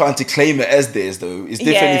someone's trying to claim it as theirs though. It's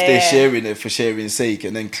different if they're sharing it for sharing's sake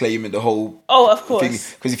and then claiming the whole of course thing.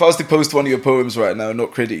 Because if I was to post one of your poems right now and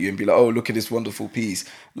not credit you and be like, oh, look at this wonderful piece,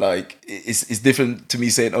 like it's different to me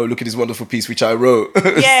saying, oh, look at this wonderful piece which I wrote.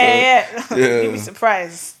 You'd be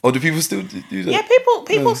surprised. Or do people still do that? Yeah,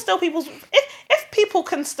 people still if people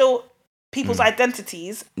can still people's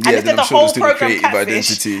identities, and if they're the whole program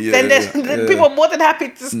catfish, then people are more than happy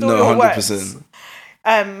to store your works.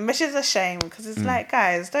 100%. Which is a shame because it's like,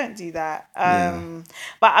 guys, don't do that.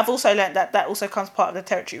 But I've also learned that also comes part of the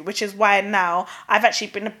territory, which is why now I've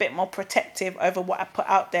actually been a bit more protective over what I put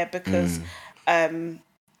out there because from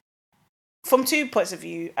 2 points of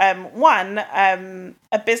view. One, a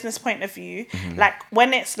business point of view, like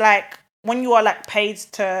when it's like when you are like paid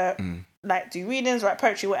to like do readings, write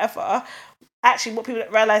poetry, whatever. Actually, what people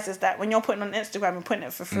don't realize is that when you're putting on Instagram and putting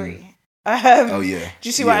it for free. Do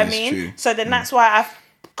you see what I mean? True. So then that's why I've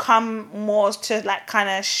come more to like kind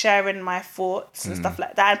of sharing my thoughts and stuff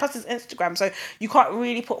like that. And plus it's Instagram, so you can't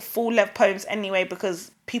really put full length poems anyway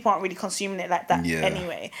because people aren't really consuming it like that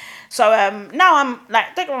anyway. So now I'm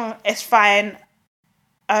like, don't get me wrong, it's fine.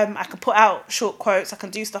 I can put out short quotes, I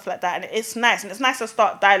can do stuff like that, and it's nice. And it's nice to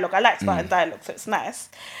start dialogue. I like starting dialogue, so it's nice.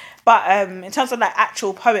 But in terms of like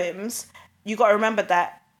actual poems, you got to remember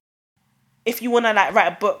that if you want to like write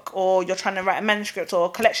a book or you're trying to write a manuscript or a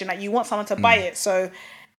collection, like you want someone to buy it. So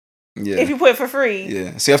if you put it for free,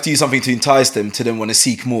 so you have to use something to entice them to then want to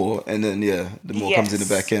seek more, and then the more comes in the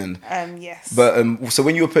back end. But so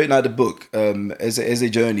when you were putting out the book, as a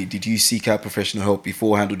journey, did you seek out professional help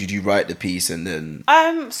beforehand, or did you write the piece and then?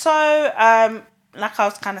 Like I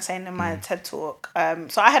was kind of saying in my TED talk,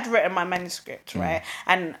 so I had written my manuscript, right?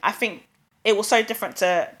 And I think it was so different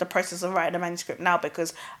to the process of writing a manuscript now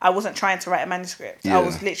because I wasn't trying to write a manuscript. I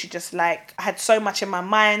was literally just like, I had so much in my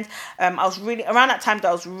mind. I was really, around that time that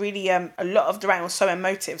I was really, a lot of the writing was so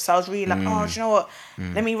emotive. So I was really like, oh, do you know what?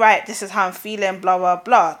 Let me write, this is how I'm feeling, blah, blah,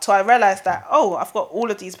 blah. So I realised that, I've got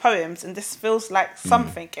all of these poems and this feels like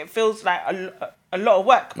something. It feels like a lot of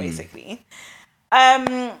work, basically.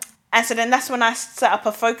 And so then that's when I set up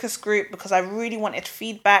a focus group because I really wanted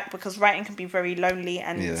feedback because writing can be very lonely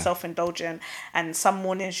and self-indulgent. And some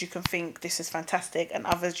mornings you can think this is fantastic and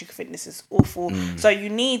others you can think this is awful. So you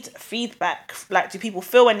need feedback. Like, do people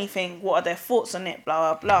feel anything? What are their thoughts on it?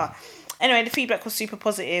 Blah, blah, blah. Anyway, the feedback was super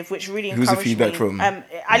positive, which really encouraged me. Who's the feedback from? I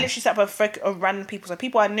literally set up a random people. So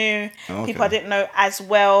people I knew, people I didn't know as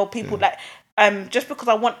well. People like, just because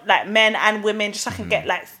I want like men and women, just so I can get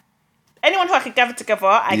like, anyone who I could gather together,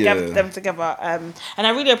 I gathered them together. And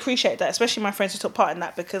I really appreciate that, especially my friends who took part in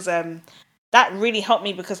that because that really helped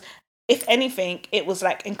me because if anything, it was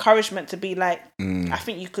like encouragement to be like, I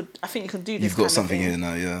think you could do this. You've got something here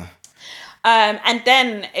now, yeah. And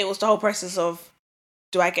then it was the whole process of,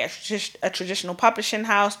 do I get a traditional publishing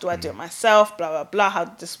house? Do I do it myself? Blah, blah, blah. How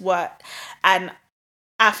did this work? And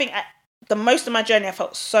I think the most of my journey, I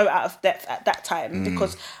felt so out of depth at that time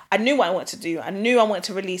because I knew what I wanted to do. I knew I wanted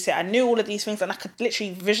to release it. I knew all of these things and I could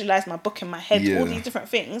literally visualize my book in my head, all these different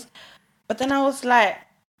things. But then I was like,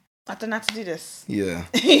 I don't know how to do this. Yeah.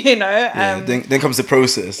 you know? Then comes the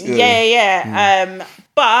process.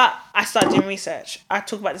 But I started doing research. I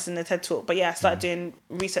talk about this in the TED Talk, but I started doing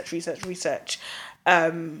research.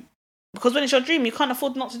 Because when it's your dream, you can't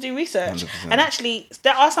afford not to do research. 100%. And actually,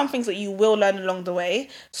 there are some things that you will learn along the way.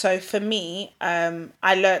 So for me,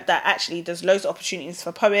 I learned that actually there's loads of opportunities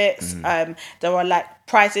for poets. There are like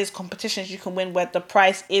prizes, competitions you can win where the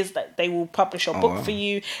prize is that they will publish your book for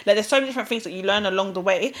you. Like there's so many different things that you learn along the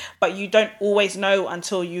way, but you don't always know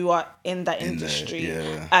until you are in that industry.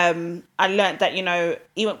 I learned that,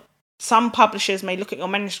 even some publishers may look at your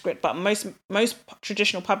manuscript, but most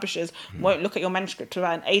traditional publishers won't look at your manuscript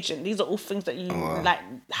without an agent. These are all things that you like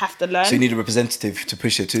have to learn. So you need a representative to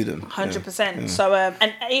push it to them. 100%. So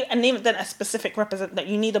and even then a specific that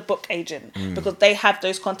you need a book agent because they have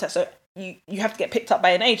those contacts. So you have to get picked up by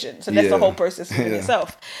an agent. So that's the whole process in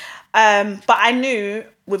itself. But I knew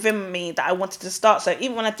within me that I wanted to start. So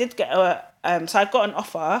even when I did get so I got an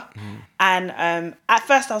offer, and at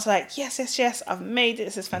first I was like, yes, I've made it.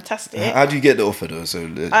 This is fantastic. How do you get the offer though? So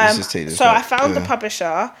let's just take this. So I found the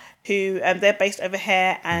publisher who they're based over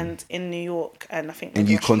here and in New York, and I think. And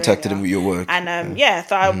you contacted them with your work. And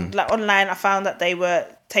so I like online. I found that they were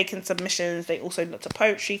taking submissions. They also looked at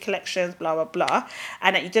poetry collections, blah blah blah,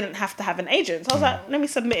 and that you didn't have to have an agent. So I was like, let me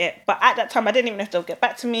submit it. But at that time, I didn't even know if they'll get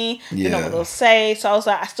back to me. Didn't know what they'll say. So I was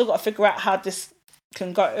like, I still got to figure out how this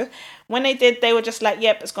can go. When they did, they were just like,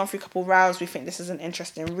 yep, it's gone through a couple rounds. We think this is an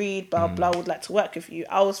interesting read, blah blah. Would like to work with you.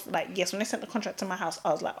 I was like, yes. When they sent the contract to my house,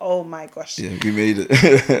 I was like, oh my gosh, yeah, we made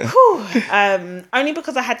it. Only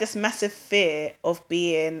because I had this massive fear of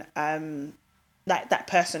being like that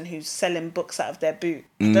person who's selling books out of their boot.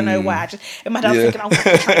 I don't know why. I just in my head thinking, I'm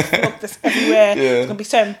going to try to flog this everywhere. It's going to be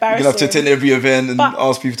so embarrassing. You're going to have to attend every event and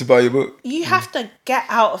ask people to buy your book. You have to get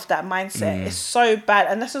out of that mindset. It's so bad.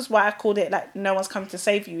 And this is why I called it like no one's coming to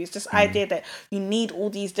save you. It's this idea that you need all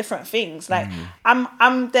these different things. Like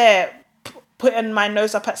I'm there putting my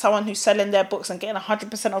nose up at someone who's selling their books and getting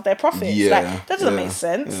 100% of their profits. Like that doesn't make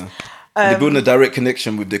sense. Yeah. They're building a direct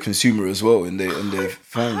connection with the consumer as well and their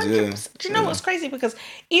fans. 100%. Do you know what's crazy? Because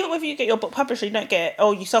even if you get your book published, you don't get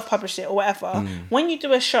you self-publish it or whatever. When you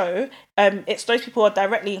do a show, it's those people who are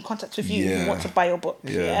directly in contact with you who want to buy your book.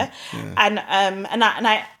 And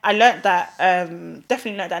I learned that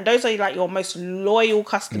definitely learned that. And those are like your most loyal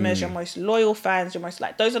customers, your most loyal fans, your most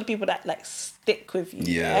like those are the people that like stick with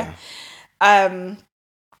you. So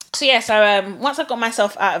once I got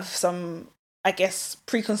myself out of some, I guess,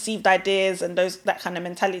 preconceived ideas and that kind of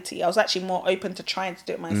mentality, I was actually more open to trying to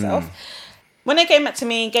do it myself. When they came back to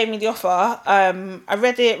me, gave me the offer, I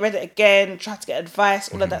read it again, tried to get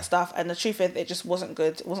advice, all of that stuff. And the truth is, it just wasn't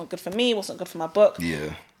good. It wasn't good for me. It wasn't good for my book.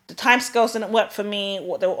 Yeah. The timescales didn't work for me.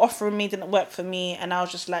 What they were offering me didn't work for me. And I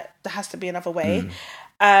was just like, there has to be another way.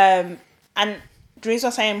 And the reason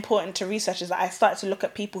I say important to research is that I started to look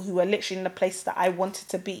at people who were literally in the place that I wanted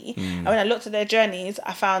to be. And when I looked at their journeys,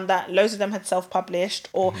 I found that loads of them had self-published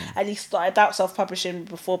or at least started out self-publishing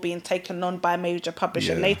before being taken on by a major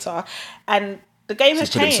publisher later. And the game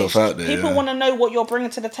has changed. People want to know what you're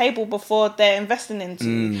bringing to the table before they're investing into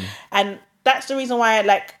you. And that's the reason why,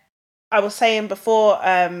 like I was saying before,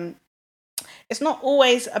 it's not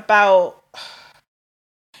always about...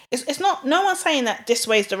 It's not, no one's saying that this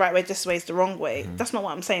way is the right way, this way is the wrong way. That's not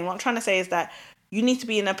what I'm saying. What I'm trying to say is that you need to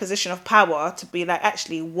be in a position of power to be like,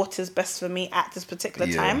 actually, what is best for me at this particular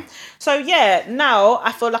time? So now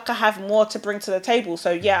I feel like I have more to bring to the table.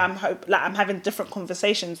 So I'm having different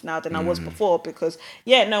conversations now than I was before because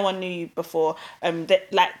no one knew you before.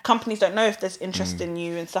 That like companies don't know if there's interest in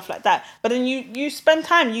you and stuff like that. But then you spend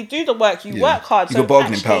time, you do the work, you work hard. You got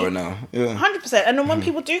bargaining power now. 100%. And then when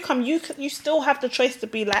people do come, you still have the choice to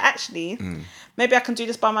be like, actually, maybe I can do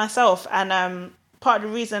this by myself. And part of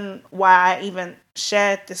the reason why I even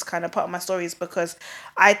shared this kind of part of my story is because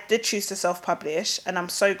I did choose to self-publish, and I'm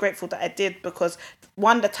so grateful that I did because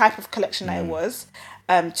one, the type of collection that it was,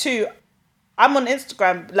 two, I'm on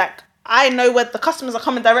Instagram, like I know where the customers are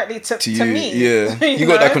coming directly to me. Yeah, you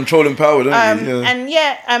got that control and power, don't you?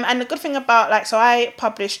 And the good thing about so I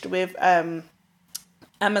published with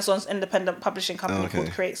Amazon's independent publishing company called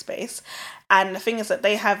CreateSpace, and the thing is that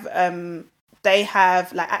they have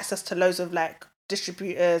like access to loads of like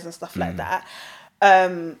distributors and stuff like that.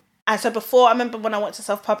 And so before, I remember when I went to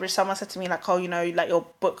self-publish, someone said to me like, oh, you know, like your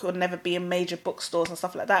book will never be in major bookstores and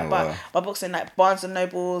stuff like that. But my book's in like Barnes and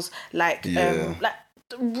Nobles, like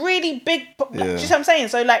really big do you know what I'm saying?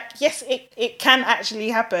 So like, yes, it can actually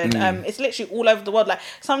happen. It's literally all over the world. Like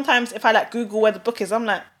sometimes if I like Google where the book is, I'm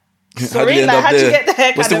like, sorry, like how'd you get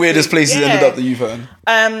there? What's the weirdest places ended up that you found?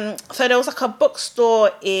 So there was like a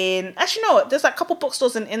bookstore in, actually no, there's like a couple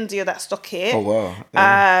bookstores in India that stock it. Oh wow.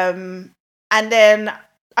 And then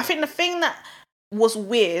I think the thing that was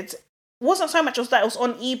weird wasn't so much as that it was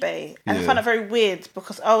on eBay, and I found it very weird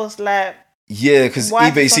because I was like, because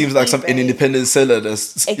eBay seems like an independent seller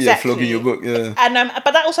that's flogging your book. And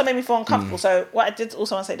but that also made me feel uncomfortable. So what I did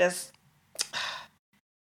also want to say, there's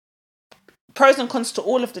pros and cons to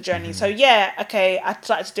all of the journey. So I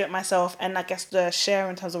started to do it myself, and I guess the share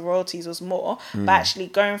in terms of royalties was more. But actually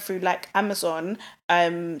going through like Amazon,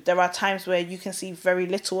 there are times where you can see very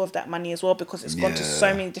little of that money as well because it's gone to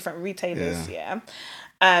so many different retailers.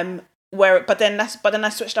 but then I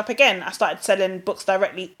switched up again. I started selling books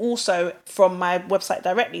directly, also from my website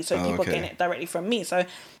directly, so people getting it directly from me. So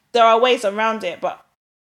there are ways around it, but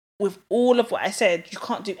with all of what I said, you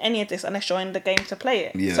can't do any of this unless you're in the game to play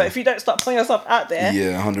it. Yeah. So if you don't start putting yourself out there,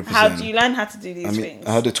 100%. How do you learn how to do these things?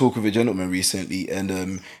 I had a talk with a gentleman recently,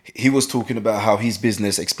 and he was talking about how his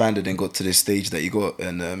business expanded and got to this stage that he got.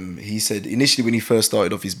 And he said initially when he first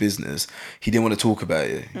started off his business, he didn't want to talk about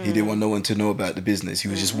it. He didn't want no one to know about the business. He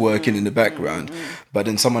was just working in the background. But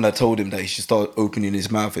then someone had told him that he should start opening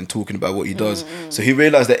his mouth and talking about what he does. So he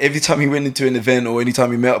realized that every time he went into an event or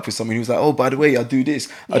anytime he met up with someone, he was like, oh, by the way, I do this,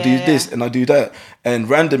 I do this, and I do that. And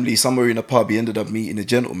randomly, somewhere in a pub, he ended up meeting a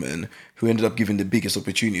gentleman who ended up giving the biggest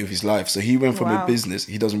opportunity of his life. So he went from a business,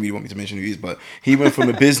 he doesn't really want me to mention who he is, but he went from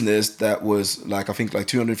a business that was like, I think like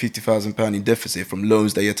 £250,000 in deficit from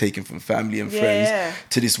loans that you're taking from family and friends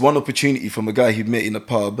to this one opportunity from a guy he met in a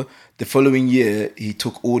pub. The following year, he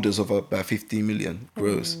took orders of about 15 million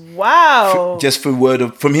gross. Wow. Just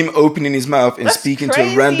from him opening his mouth and speaking to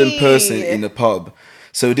a random person in a pub.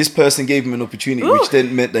 So this person gave him an opportunity, which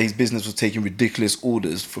then meant that his business was taking ridiculous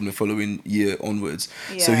orders from the following year onwards.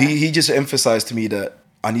 Yeah. So he just emphasized to me that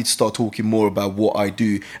I need to start talking more about what I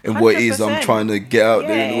do and 100%. What it is I'm trying to get out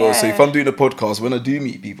there in the world. So if I'm doing a podcast, when I do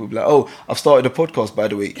meet people, be like, oh, I've started a podcast, by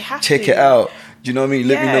the way. Check it out. Do you know what I mean?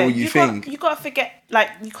 Let me know what you think. You got to forget, like,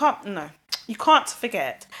 you can't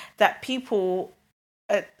forget that people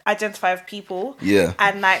identify with people. Yeah.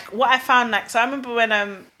 And like what I found, like, so I remember when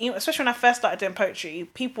especially when I first started doing poetry,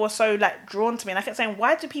 people were so like drawn to me, and I kept saying,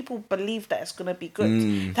 why do people believe that it's gonna be good?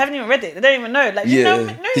 They haven't even read it, they don't even know. Like, you know,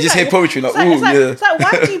 they just hear poetry like, it's like,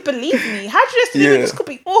 why do you believe me? How do you just believe this could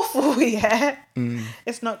be awful?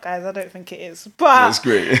 It's not, guys, I don't think it is. But that's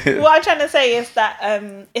great. What I'm trying to say is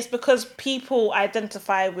that it's because people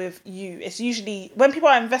identify with you. It's usually when people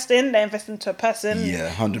are investing, they invest into a person.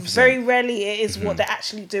 100%. Very rarely it is what they're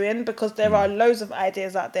actually doing, because there are loads of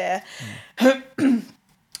ideas out there.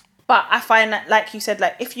 But I find that, like you said,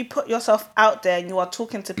 like if you put yourself out there and you are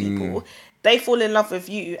talking to people, they fall in love with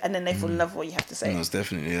you, and then they fall in love with what you have to say. Most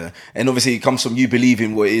definitely, yeah. And obviously it comes from you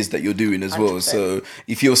believing what it is that you're doing as 100%. Well. So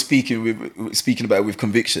if you're speaking about it with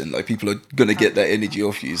conviction, like people are gonna get that energy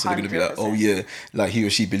off you. So they're gonna be like, oh yeah, like he or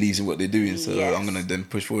she believes in what they're doing. So I'm gonna then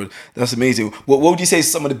push forward. That's amazing. What would you say is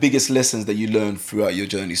some of the biggest lessons that you learned throughout your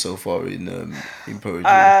journey so far in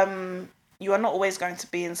poetry? You are not always going to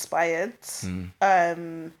be inspired.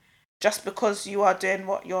 Just because you are doing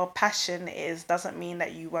what your passion is doesn't mean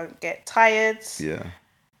that you won't get tired.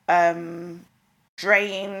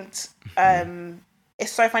 Drained.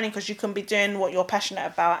 It's so funny because you can be doing what you're passionate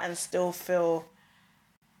about and still feel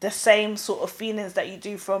the same sort of feelings that you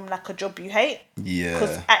do from like a job you hate.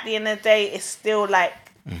 Because at the end of the day, it's still like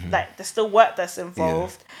there's still work that's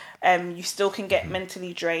involved. You still can get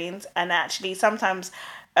mentally drained, and actually sometimes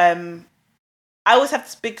I always have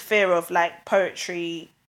this big fear of like poetry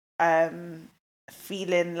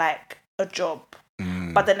feeling like a job,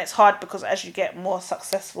 but then it's hard because as you get more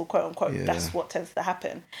successful, quote unquote, that's what tends to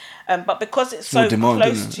happen. But because it's so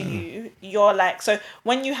close to you, you're like, so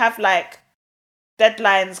when you have like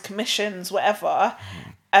deadlines, commissions, whatever,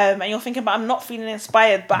 and you're thinking, but I'm not feeling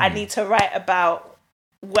inspired, but I need to write about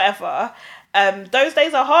whatever, those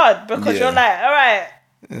days are hard because you're like, all right,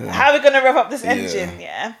 how are we going to rev up this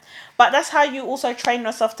engine? But that's how you also train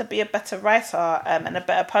yourself to be a better writer and a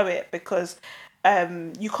better poet, because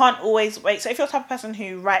you can't always wait. So if you're the type of person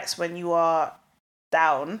who writes when you are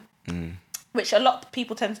down, which a lot of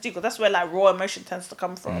people tend to do, because that's where like raw emotion tends to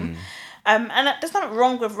come from. And there's nothing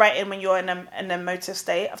wrong with writing when you're in an emotive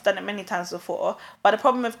state. I've done it many times before. But the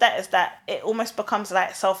problem with that is that it almost becomes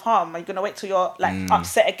like self-harm. You're going to wait till you're like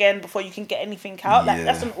upset again before you can get anything out. Like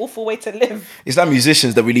that's an awful way to live. It's like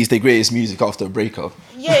musicians that release their greatest music after a breakup.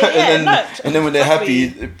 And then when they're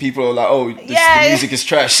happy, people are like, oh, the music is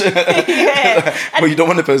trash. Well, you don't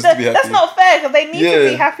want the person to be happy. That's not fair, because they need to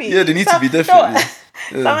be happy. Yeah, they need to be, definitely.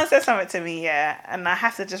 Someone said something to me, and I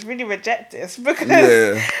have to just really reject this because,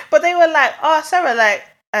 but they were like, "Oh, Sarah, like,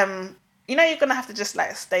 you know, you're gonna have to just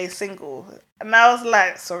like stay single," and I was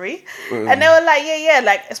like, "Sorry," and they were like, "Yeah,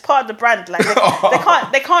 like it's part of the brand, like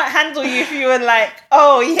they can't handle you if you were like,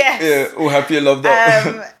 oh yes, all happy and loved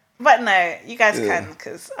up." But no, you guys can,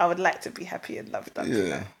 because I would like to be happy and loved up. You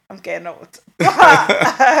know? I'm getting old,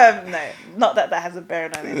 but no, not that has a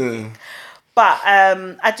bearing on anything. But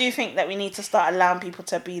I do think that we need to start allowing people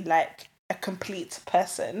to be like a complete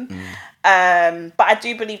person. But I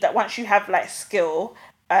do believe that once you have like skill,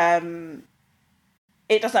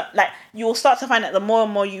 it doesn't, like, you'll start to find that the more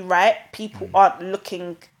and more you write, people aren't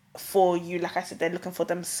looking for you. Like I said, they're looking for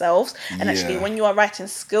themselves. And actually, when you are writing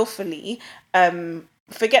skillfully,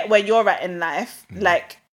 forget where you're at in life,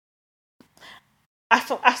 like,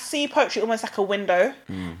 I see poetry almost like a window,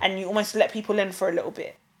 and you almost let people in for a little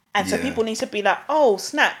bit, and so people need to be like, oh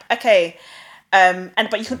snap, okay,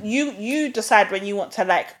 but you decide when you want to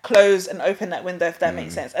like close and open that window, if that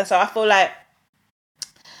makes sense. And so I feel like,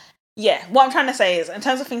 yeah, what I'm trying to say is, in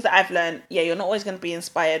terms of things that I've learned, yeah, you're not always going to be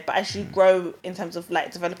inspired, but as you grow in terms of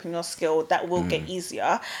like developing your skill, that will get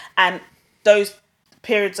easier, and those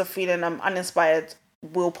periods of feeling uninspired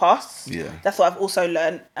will pass. Yeah, that's what I've also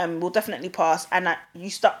learned. Will definitely pass, and you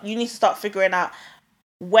need to start figuring out,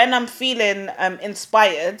 when I'm feeling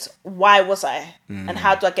inspired, why was I, and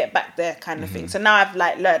how do I get back there, kind of thing. So now I've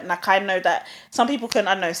like learned, like, I know that some people can,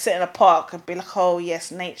 I don't know, sit in a park and be like, oh yes,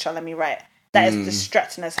 nature, let me write. That is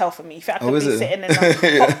distracting as hell for me. If I could be sitting in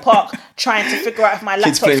a hot park trying to figure out if my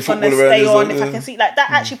laptop's going to stay on, if I can see, like,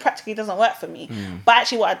 that actually practically doesn't work for me. But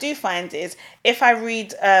actually what I do find is, if I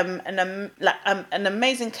read an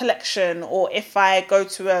amazing collection, or if I go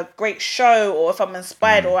to a great show, or if I'm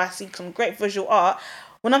inspired, or I see some great visual art,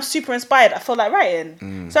 when I'm super inspired, I feel like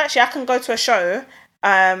writing. So actually I can go to a show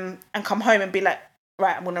and come home and be like,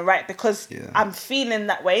 right, I'm going to write, because I'm feeling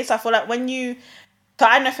that way. So I feel like so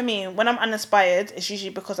I know for me, when I'm uninspired, it's usually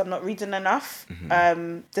because I'm not reading enough.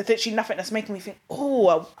 There's literally nothing that's making me think,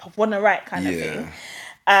 oh, I want to write, kind of thing.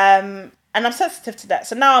 And I'm sensitive to that.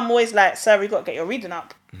 So now I'm always like, sir, we got to get your reading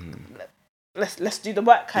up. Let's do the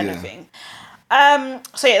work, kind of thing.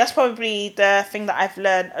 So yeah, that's probably the thing that I've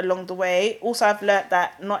learned along the way. Also, I've learned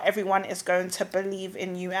that not everyone is going to believe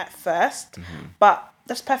in you at first, but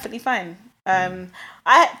that's perfectly fine.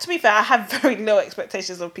 To be fair, I have very low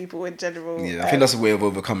expectations of people in general. Yeah, I think that's a way of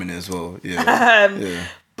overcoming it as well. Yeah.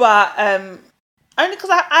 But only because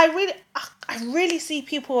I really see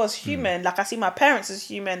people as human. Like, I see my parents as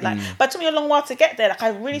human. Like, but it took me a long while to get there. Like, I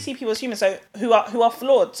really see people as human, so who are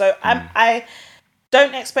flawed. So I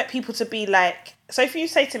don't expect people to be like. So if you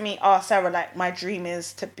say to me, "Oh, Sarah, like, my dream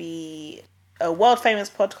is to be a world famous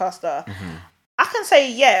podcaster," I can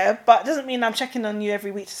say yeah, but it doesn't mean I'm checking on you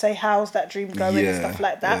every week to say how's that dream going and stuff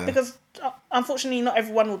like that, because unfortunately not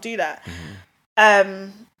everyone will do that.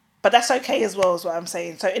 But that's okay as well, is what I'm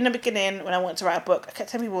saying. So in the beginning, when I wanted to write a book, I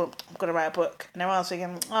kept telling people I'm going to write a book, and everyone was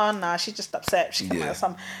thinking, oh no, she's just upset, she came out of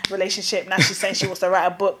some relationship, now she's saying she wants to write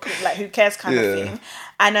a book, like, who cares, kind of thing.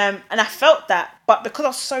 And I felt that, but because I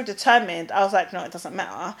was so determined, I was like, no, it doesn't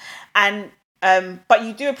matter. And but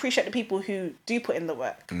you do appreciate the people who do put in the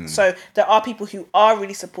work. So there are people who are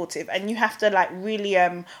really supportive, and you have to like really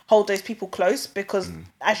hold those people close, because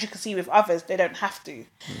as you can see with others, they don't have to.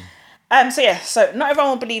 So not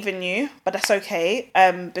everyone will believe in you, but that's okay,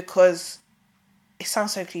 because it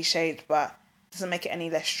sounds so cliched, but it doesn't make it any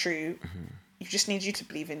less true. You just need you to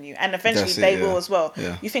believe in you, and eventually they will as well.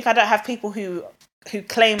 You think I don't have people who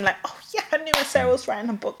claim like, oh yeah, I knew when Sarah was writing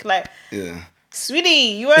a book, like,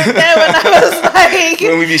 sweetie, you weren't there when I was like,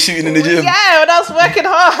 when we be shooting in the gym. Yeah, when I was working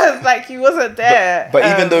hard, like, you wasn't there. But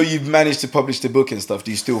even though you've managed to publish the book and stuff,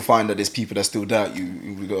 do you still find that there's people that still doubt you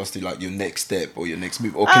in regards to like your next step or your next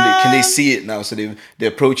move, or can they see it now, so they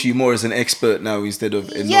approach you more as an expert now instead of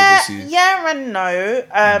a novice? Yeah and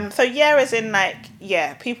no. So yeah, as in like,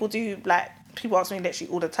 yeah, people do, like, people ask me literally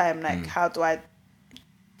all the time, like, how do I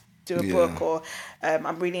do a book, or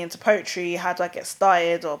I'm really into poetry, how do I get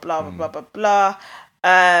started, or blah blah blah blah blah.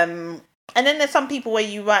 And then there's some people where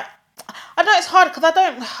you write, I know it's hard because I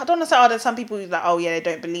don't want to say, there's some people who's like, oh yeah, they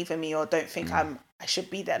don't believe in me or don't think I should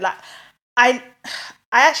be there. Like, I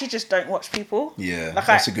actually just don't watch people. Yeah, like,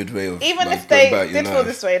 that's a good way of, even like, if they did feel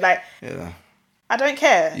this way, like, I don't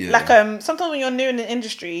care. Like, sometimes when you're new in the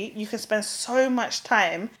industry, you can spend so much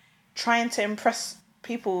time trying to impress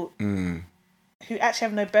people who actually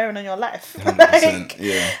have no bearing on your life. Like,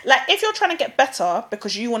 if you're trying to get better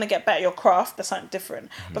because you want to get better at your craft, that's something different.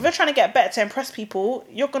 But if you're trying to get better to impress people,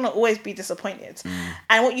 you're going to always be disappointed.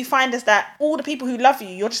 And what you find is that all the people who love you,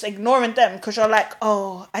 you're just ignoring them because you're like,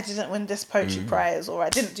 oh, I didn't win this poetry prize, or I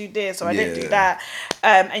didn't do this, or I didn't do that.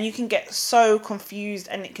 And you can get so confused,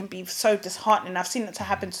 and it can be so disheartening. I've seen it to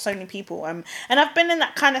happen to so many people. And I've been in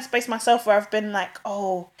that kind of space myself where I've been like,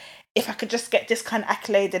 oh, if I could just get this kind of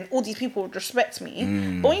accolade, then all these people would respect me.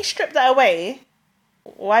 But when you strip that away,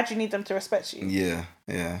 why do you need them to respect you? Yeah.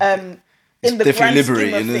 In the grand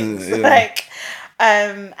scheme of things, like,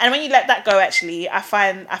 and when you let that go, actually, I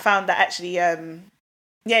found that actually,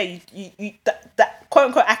 you that quote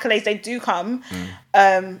unquote accolades, they do come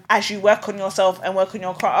as you work on yourself and work on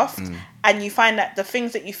your craft, and you find that the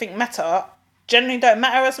things that you think matter generally don't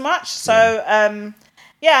matter as much. So.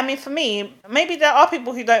 Yeah, I mean, for me, maybe there are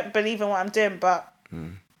people who don't believe in what I'm doing, but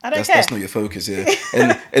I don't care. That's not your focus,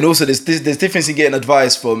 yeah. And also there's difference in getting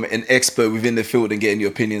advice from an expert within the field and getting the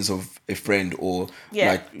opinions of a friend or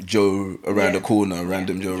like Joe around the corner,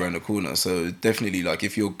 random Joe around the corner. So definitely, like,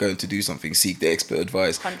 if you're going to do something, seek the expert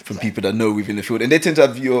advice 100%. from people that know within the field, and they tend to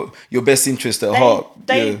have your best interest at heart.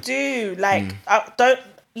 They do. Like,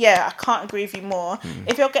 I can't agree with you more.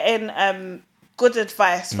 If you're getting good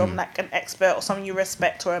advice from like an expert or someone you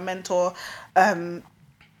respect or a mentor,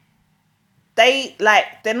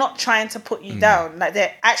 they're not trying to put you down. Like,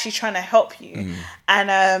 they're actually trying to help you.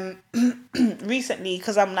 And recently,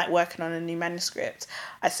 because I'm like working on a new manuscript,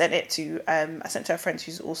 I sent it to a friend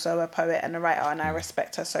who's also a poet and a writer, and I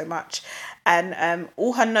respect her so much. And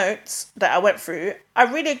all her notes that I went through, I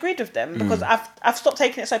really agreed with them because I've stopped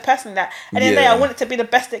taking it so personally that at the end of the day I want it to be the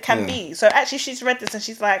best it can be. So actually she's read this and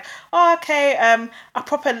she's like, oh, okay, I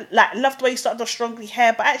proper like loved the way you started off strongly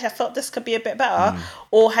here, but actually I felt this could be a bit better.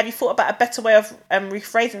 Or have you thought about a better way of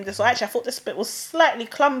rephrasing this? Or actually I thought this bit was slightly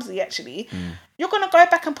clumsy actually. You're going to go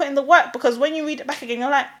back and put in the work, because when you read it back again, you're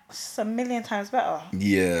like, it's a million times better.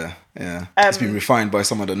 Yeah. It's been refined by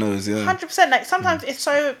someone that knows, 100%. Like, sometimes it's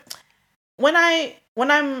so... When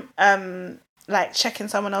I'm like checking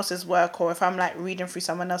someone else's work, or if I'm like reading through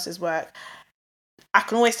someone else's work, I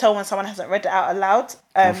can always tell when someone hasn't read it out aloud.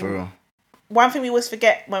 For real. One thing we always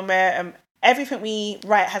forget when we're... everything we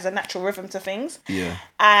write has a natural rhythm to things. Yeah.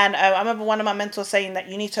 And I remember one of my mentors saying that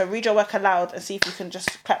you need to read your work aloud and see if you can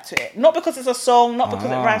just clap to it. Not because it's a song, not because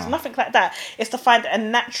it rhymes, nothing like that. It's to find a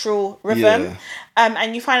natural rhythm. Yeah.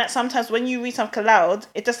 And you find that sometimes when you read something aloud,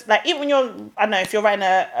 it just, like, even when you're, I don't know, if you're writing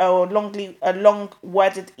a long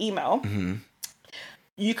worded email,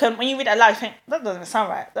 you can, when you read it aloud, you think, that doesn't sound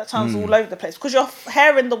right. That sounds all over the place. Because you're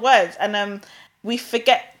hearing the words, and we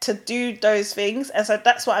forget to do those things. And so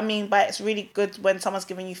that's what I mean by it's really good when someone's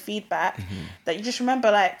giving you feedback, that you just remember,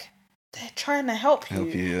 like, they're trying to help you.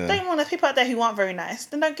 Yeah. Don't want people out there who aren't very nice,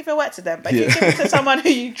 then don't give your work to them. But if you give it to someone who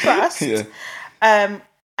you trust,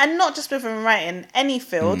 and not just within writing, any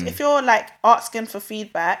field, if you're like asking for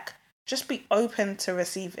feedback, just be open to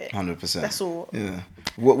receive it. 100%. That's all. Yeah.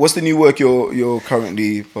 What's the new work you're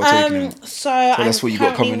currently partaking in? So I'm that's what you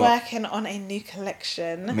got currently coming up. working on a new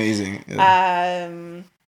collection. Amazing. Yeah.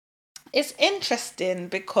 It's interesting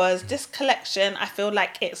because this collection, I feel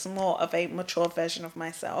like it's more of a mature version of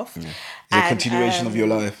myself. It's a continuation of your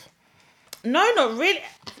life. No, not really.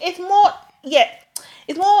 It's more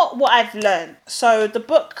what I've learned. So the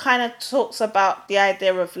book kind of talks about the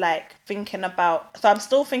idea of like thinking about, so I'm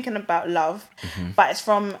still thinking about love, but it's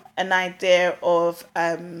from an idea of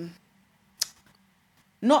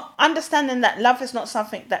not understanding that love is not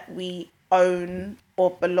something that we own or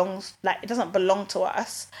belongs, like it doesn't belong to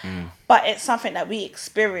us, but it's something that we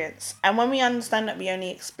experience. And when we understand that we only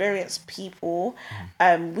experience people,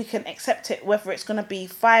 we can accept it, whether it's going to be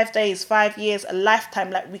 5 days, 5 years, a lifetime.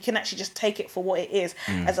 Like, we can actually just take it for what it is,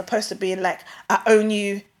 as opposed to being like, I own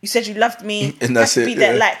you, you said you loved me, and that's it.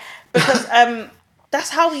 There. Like, because that's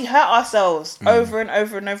how we hurt ourselves over and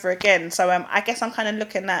over and over again. So I guess I'm kind of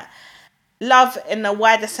looking at love in a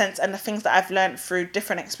wider sense, and the things that I've learned through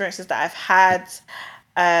different experiences that I've had.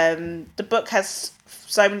 The book has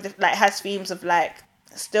so many has themes of like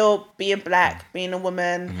still being black, being a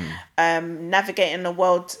woman, navigating a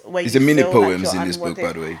world where is you there mini feel poems like you're in this book,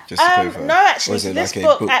 unwanted. by the way? Just to clarify. No, actually, so it this like a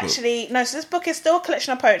book book actually no. So this book is still a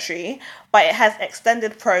collection of poetry, but it has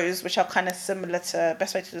extended prose, which are kind of similar to,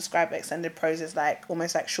 best way to describe it, extended prose is like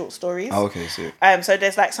almost like short stories. Oh, okay, so So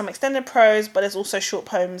there's like some extended prose, but there's also short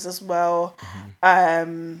poems as well.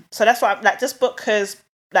 So that's why like this book has,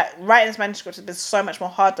 like, writing this manuscript has been so much more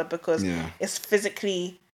harder because it's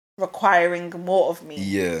physically requiring more of me.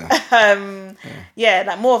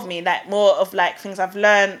 Like more of me, like more of like things I've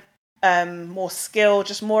learned, more skill,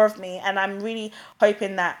 just more of me. And I'm really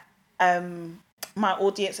hoping that my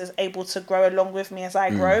audience is able to grow along with me as I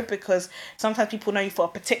grow, because sometimes people know you for a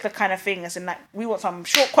particular kind of thing, as in like, we want some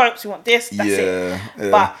short quotes, we want this, that's it.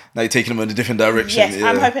 But now you're taking them in a different direction. Yes,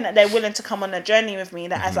 I'm hoping that they're willing to come on a journey with me,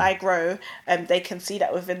 that as I grow, they can see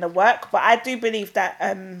that within the work. But I do believe that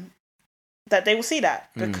that they will see that,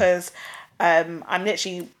 because I'm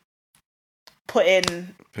literally putting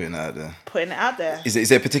it out there. Is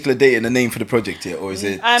there a particular date and a name for the project yet, or is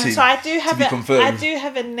it? So I do have confirmed? I do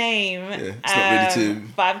have a name. Yeah, it's not ready to.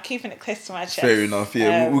 But I'm keeping it close to my chest. Fair enough.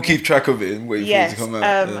 Yeah, we'll keep track of it and wait for it to come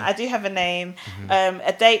out. I do have a name.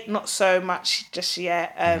 A date, not so much just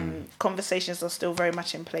yet. Conversations are still very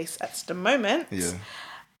much in place at the moment.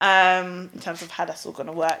 Yeah. In terms of how that's all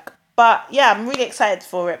gonna work, but yeah, I'm really excited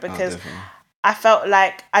for it because I felt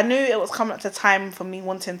like I knew it was coming up to time for me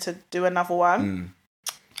wanting to do another one.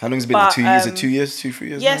 How long has it been? But, 2 years? 2 years? 3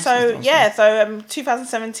 years? Yeah, now so since last one?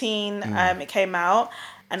 2017 it came out,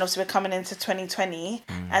 and obviously we're coming into 2020,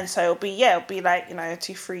 and so it'll be like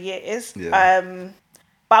 2-3 years. Yeah.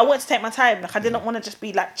 But I wanted to take my time. Like I didn't want to just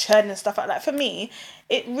be like churning stuff out. Like for me,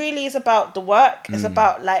 it really is about the work. It's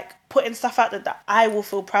about like putting stuff out there that I will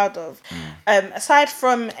feel proud of. Aside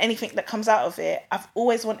from anything that comes out of it, I've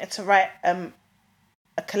always wanted to write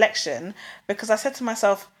a collection, because I said to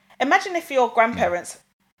myself, imagine if your grandparents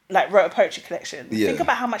like wrote a poetry collection. Yeah. Think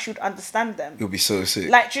about how much you'd understand them. You'll be so sick.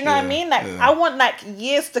 Like, do you know what I mean? Like, I want like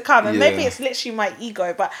years to come, and maybe it's literally my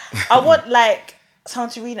ego, but I want like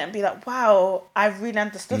someone to read it and be like, wow, I really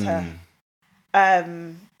understood her.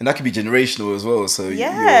 And that could be generational as well. So your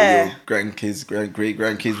grandkids, great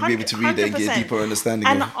grandkids will be able to read it and get a deeper understanding.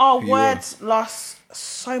 And of our who you are. words last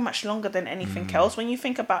so much longer than anything else. When you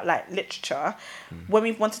think about like literature, when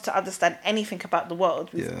we've wanted to understand anything about the world,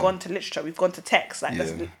 we've gone to literature, we've gone to text. Like,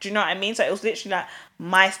 do you know what I mean? So it was literally like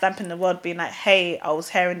my stamp in the world, being like, hey, I was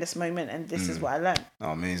here in this moment, and this is what I learned. Oh,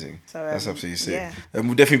 amazing. So that's absolutely sick. yeah. And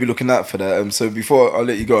we'll definitely be looking out for that. So before I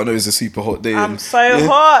let you go, I know it's a super hot day. I'm so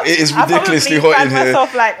hot. It is ridiculously I've hot in here.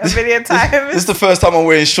 myself like a million times. This is the first time I'm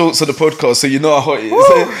wearing shorts on the podcast, so you know how hot it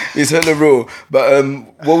is. It's hella raw. But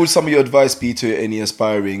what would some of your advice be to any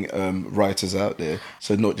aspiring writers out there?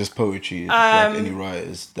 So not just poetry, like any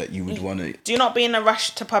writers that you would want to... Do not be in a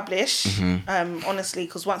rush to publish, honestly,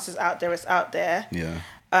 because once it's out there, it's out there. Yeah.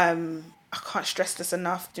 I can't stress this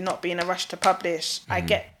enough. Do not be in a rush to publish. I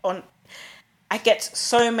get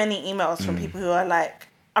so many emails from people who are like,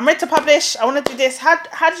 I'm ready to publish, I want to do this.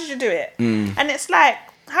 How did you do it? And it's like,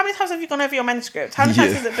 how many times have you gone over your manuscript? How many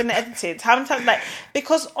times has it been edited? How many times, like,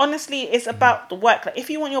 because honestly, it's about the work. Like, if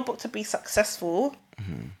you want your book to be successful,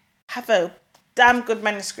 have a damn good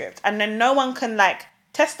manuscript, and then no one can like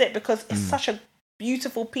test it, because it's such a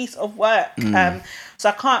beautiful piece of work. So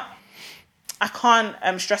I can't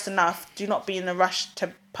stress enough, do not be in a rush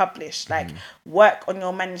to publish. Like, work on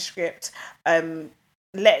your manuscript,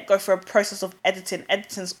 let it go through a process of editing.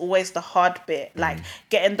 Editing's always the hard bit. Like,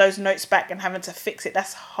 getting those notes back and having to fix it,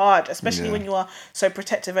 that's hard, especially when you are so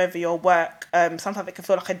protective over your work. Sometimes it can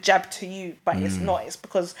feel like a jab to you, but it's not. It's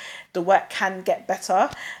because the work can get better.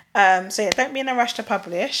 So yeah, don't be in a rush to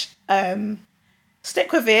publish.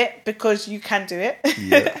 Stick with it, because you can do it.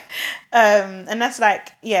 And that's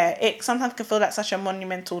like, it sometimes can feel like such a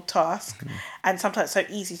monumental task, and sometimes it's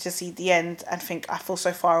so easy to see the end and think, I feel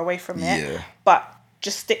so far away from it. But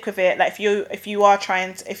just stick with it. Like, if you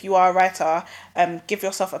are a writer, give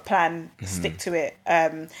yourself a plan, stick to it.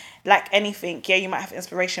 Like anything, you might have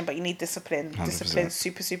inspiration, but you need discipline. 100%. Discipline is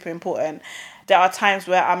super, super important. There are times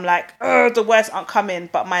where I'm like, the words aren't coming,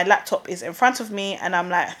 but my laptop is in front of me, and I'm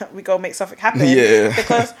like, we go make something happen.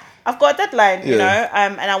 Because I've got a deadline, you know,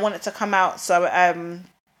 and I want it to come out. So,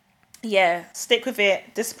 stick with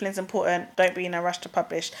it. Discipline's important. Don't be in a rush to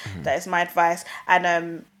publish. That is my advice.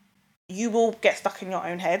 And you will get stuck in your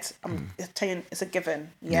own head. I'm telling you, it's a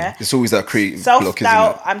given. It's always that creative self-doubt.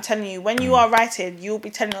 block, I'm telling you, when you are writing, you'll be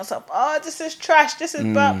telling yourself, oh, this is trash, this is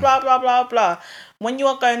blah blah blah blah blah. When you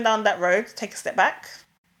are going down that road, take a step back.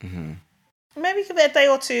 Maybe give it a day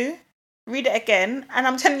or two, read it again, and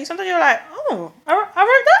I'm telling you, sometimes you're like, oh, I wrote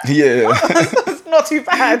that. It's not too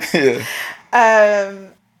bad.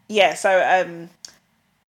 So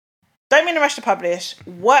don't be in a rush to publish.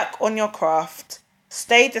 Work on your craft.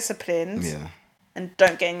 Stay disciplined. And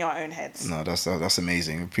don't get in your own heads. No, that's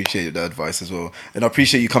amazing. Appreciate that advice as well, and I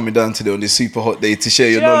appreciate you coming down today on this super hot day to share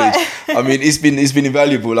your knowledge. I mean, it's been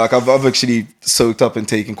invaluable. Like, I've actually soaked up and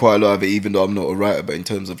taken quite a lot of it, even though I'm not a writer. But in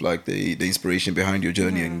terms of like the inspiration behind your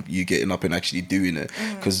journey and you getting up and actually doing it,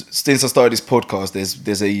 because since I started this podcast,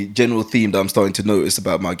 there's a general theme that I'm starting to notice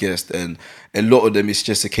about my guests, and a lot of them, it's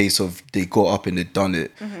just a case of they got up and they've done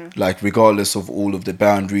it. Like, regardless of all of the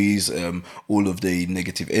boundaries, all of the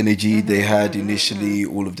negative energy they had initially,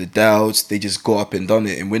 all of the doubts, they just got up and done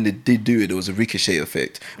it. And when they did do it, there was a ricochet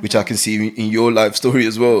effect, which I can see in your life story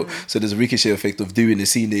as well. So there's a ricochet effect of doing and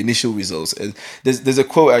seeing the initial results. And there's a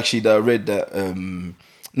quote actually that I read that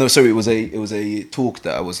it was a talk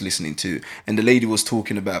that I was listening to, and the lady was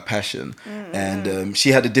talking about passion, and she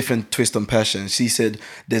had a different twist on passion. She said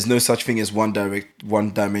there's no such thing as one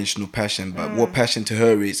dimensional passion, but what passion to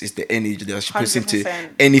her is the energy that she puts 100%. Into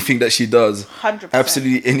anything that she does. 100%.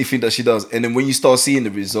 Absolutely anything that she does. And then when you start seeing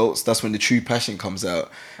the results, that's when the true passion comes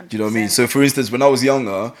out. 100%. Do you know what I mean? So for instance, when I was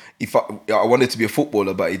younger, if I wanted to be a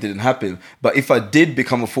footballer, but it didn't happen. But if I did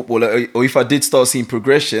become a footballer, or if I did start seeing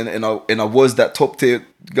progression, and I was that top tier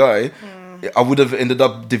guy, I would have ended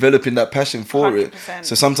up developing that passion for it. 100%.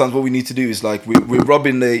 So sometimes what we need to do is like we're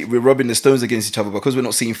rubbing the stones against each other because we're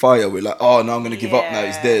not seeing fire. We're like, oh, now I'm gonna give up. Now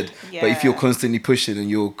it's dead. But if you're constantly pushing and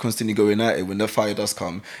you're constantly going at it, when the fire does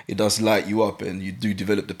come, it does light you up, and you do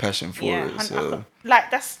develop the passion for it. So like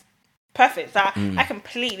that's perfect. I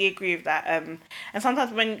completely agree with that. And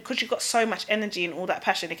sometimes because you've got so much energy and all that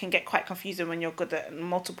passion, it can get quite confusing when you're good at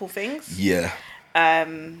multiple things. Yeah.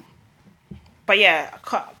 But yeah,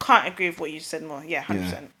 I can't agree with what you said more. Yeah,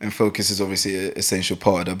 100%. Yeah. And focus is obviously an essential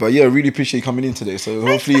part of that. But yeah, I really appreciate you coming in today. So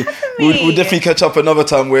hopefully we'll definitely catch up another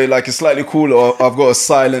time where like it's slightly cooler, or I've got a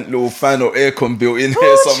silent little fan or aircon built in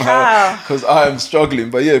here somehow because I am struggling.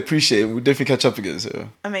 But yeah, appreciate it. We'll definitely catch up again. So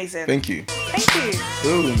amazing. Thank you. Thank you.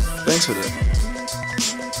 Boom. Thanks for that.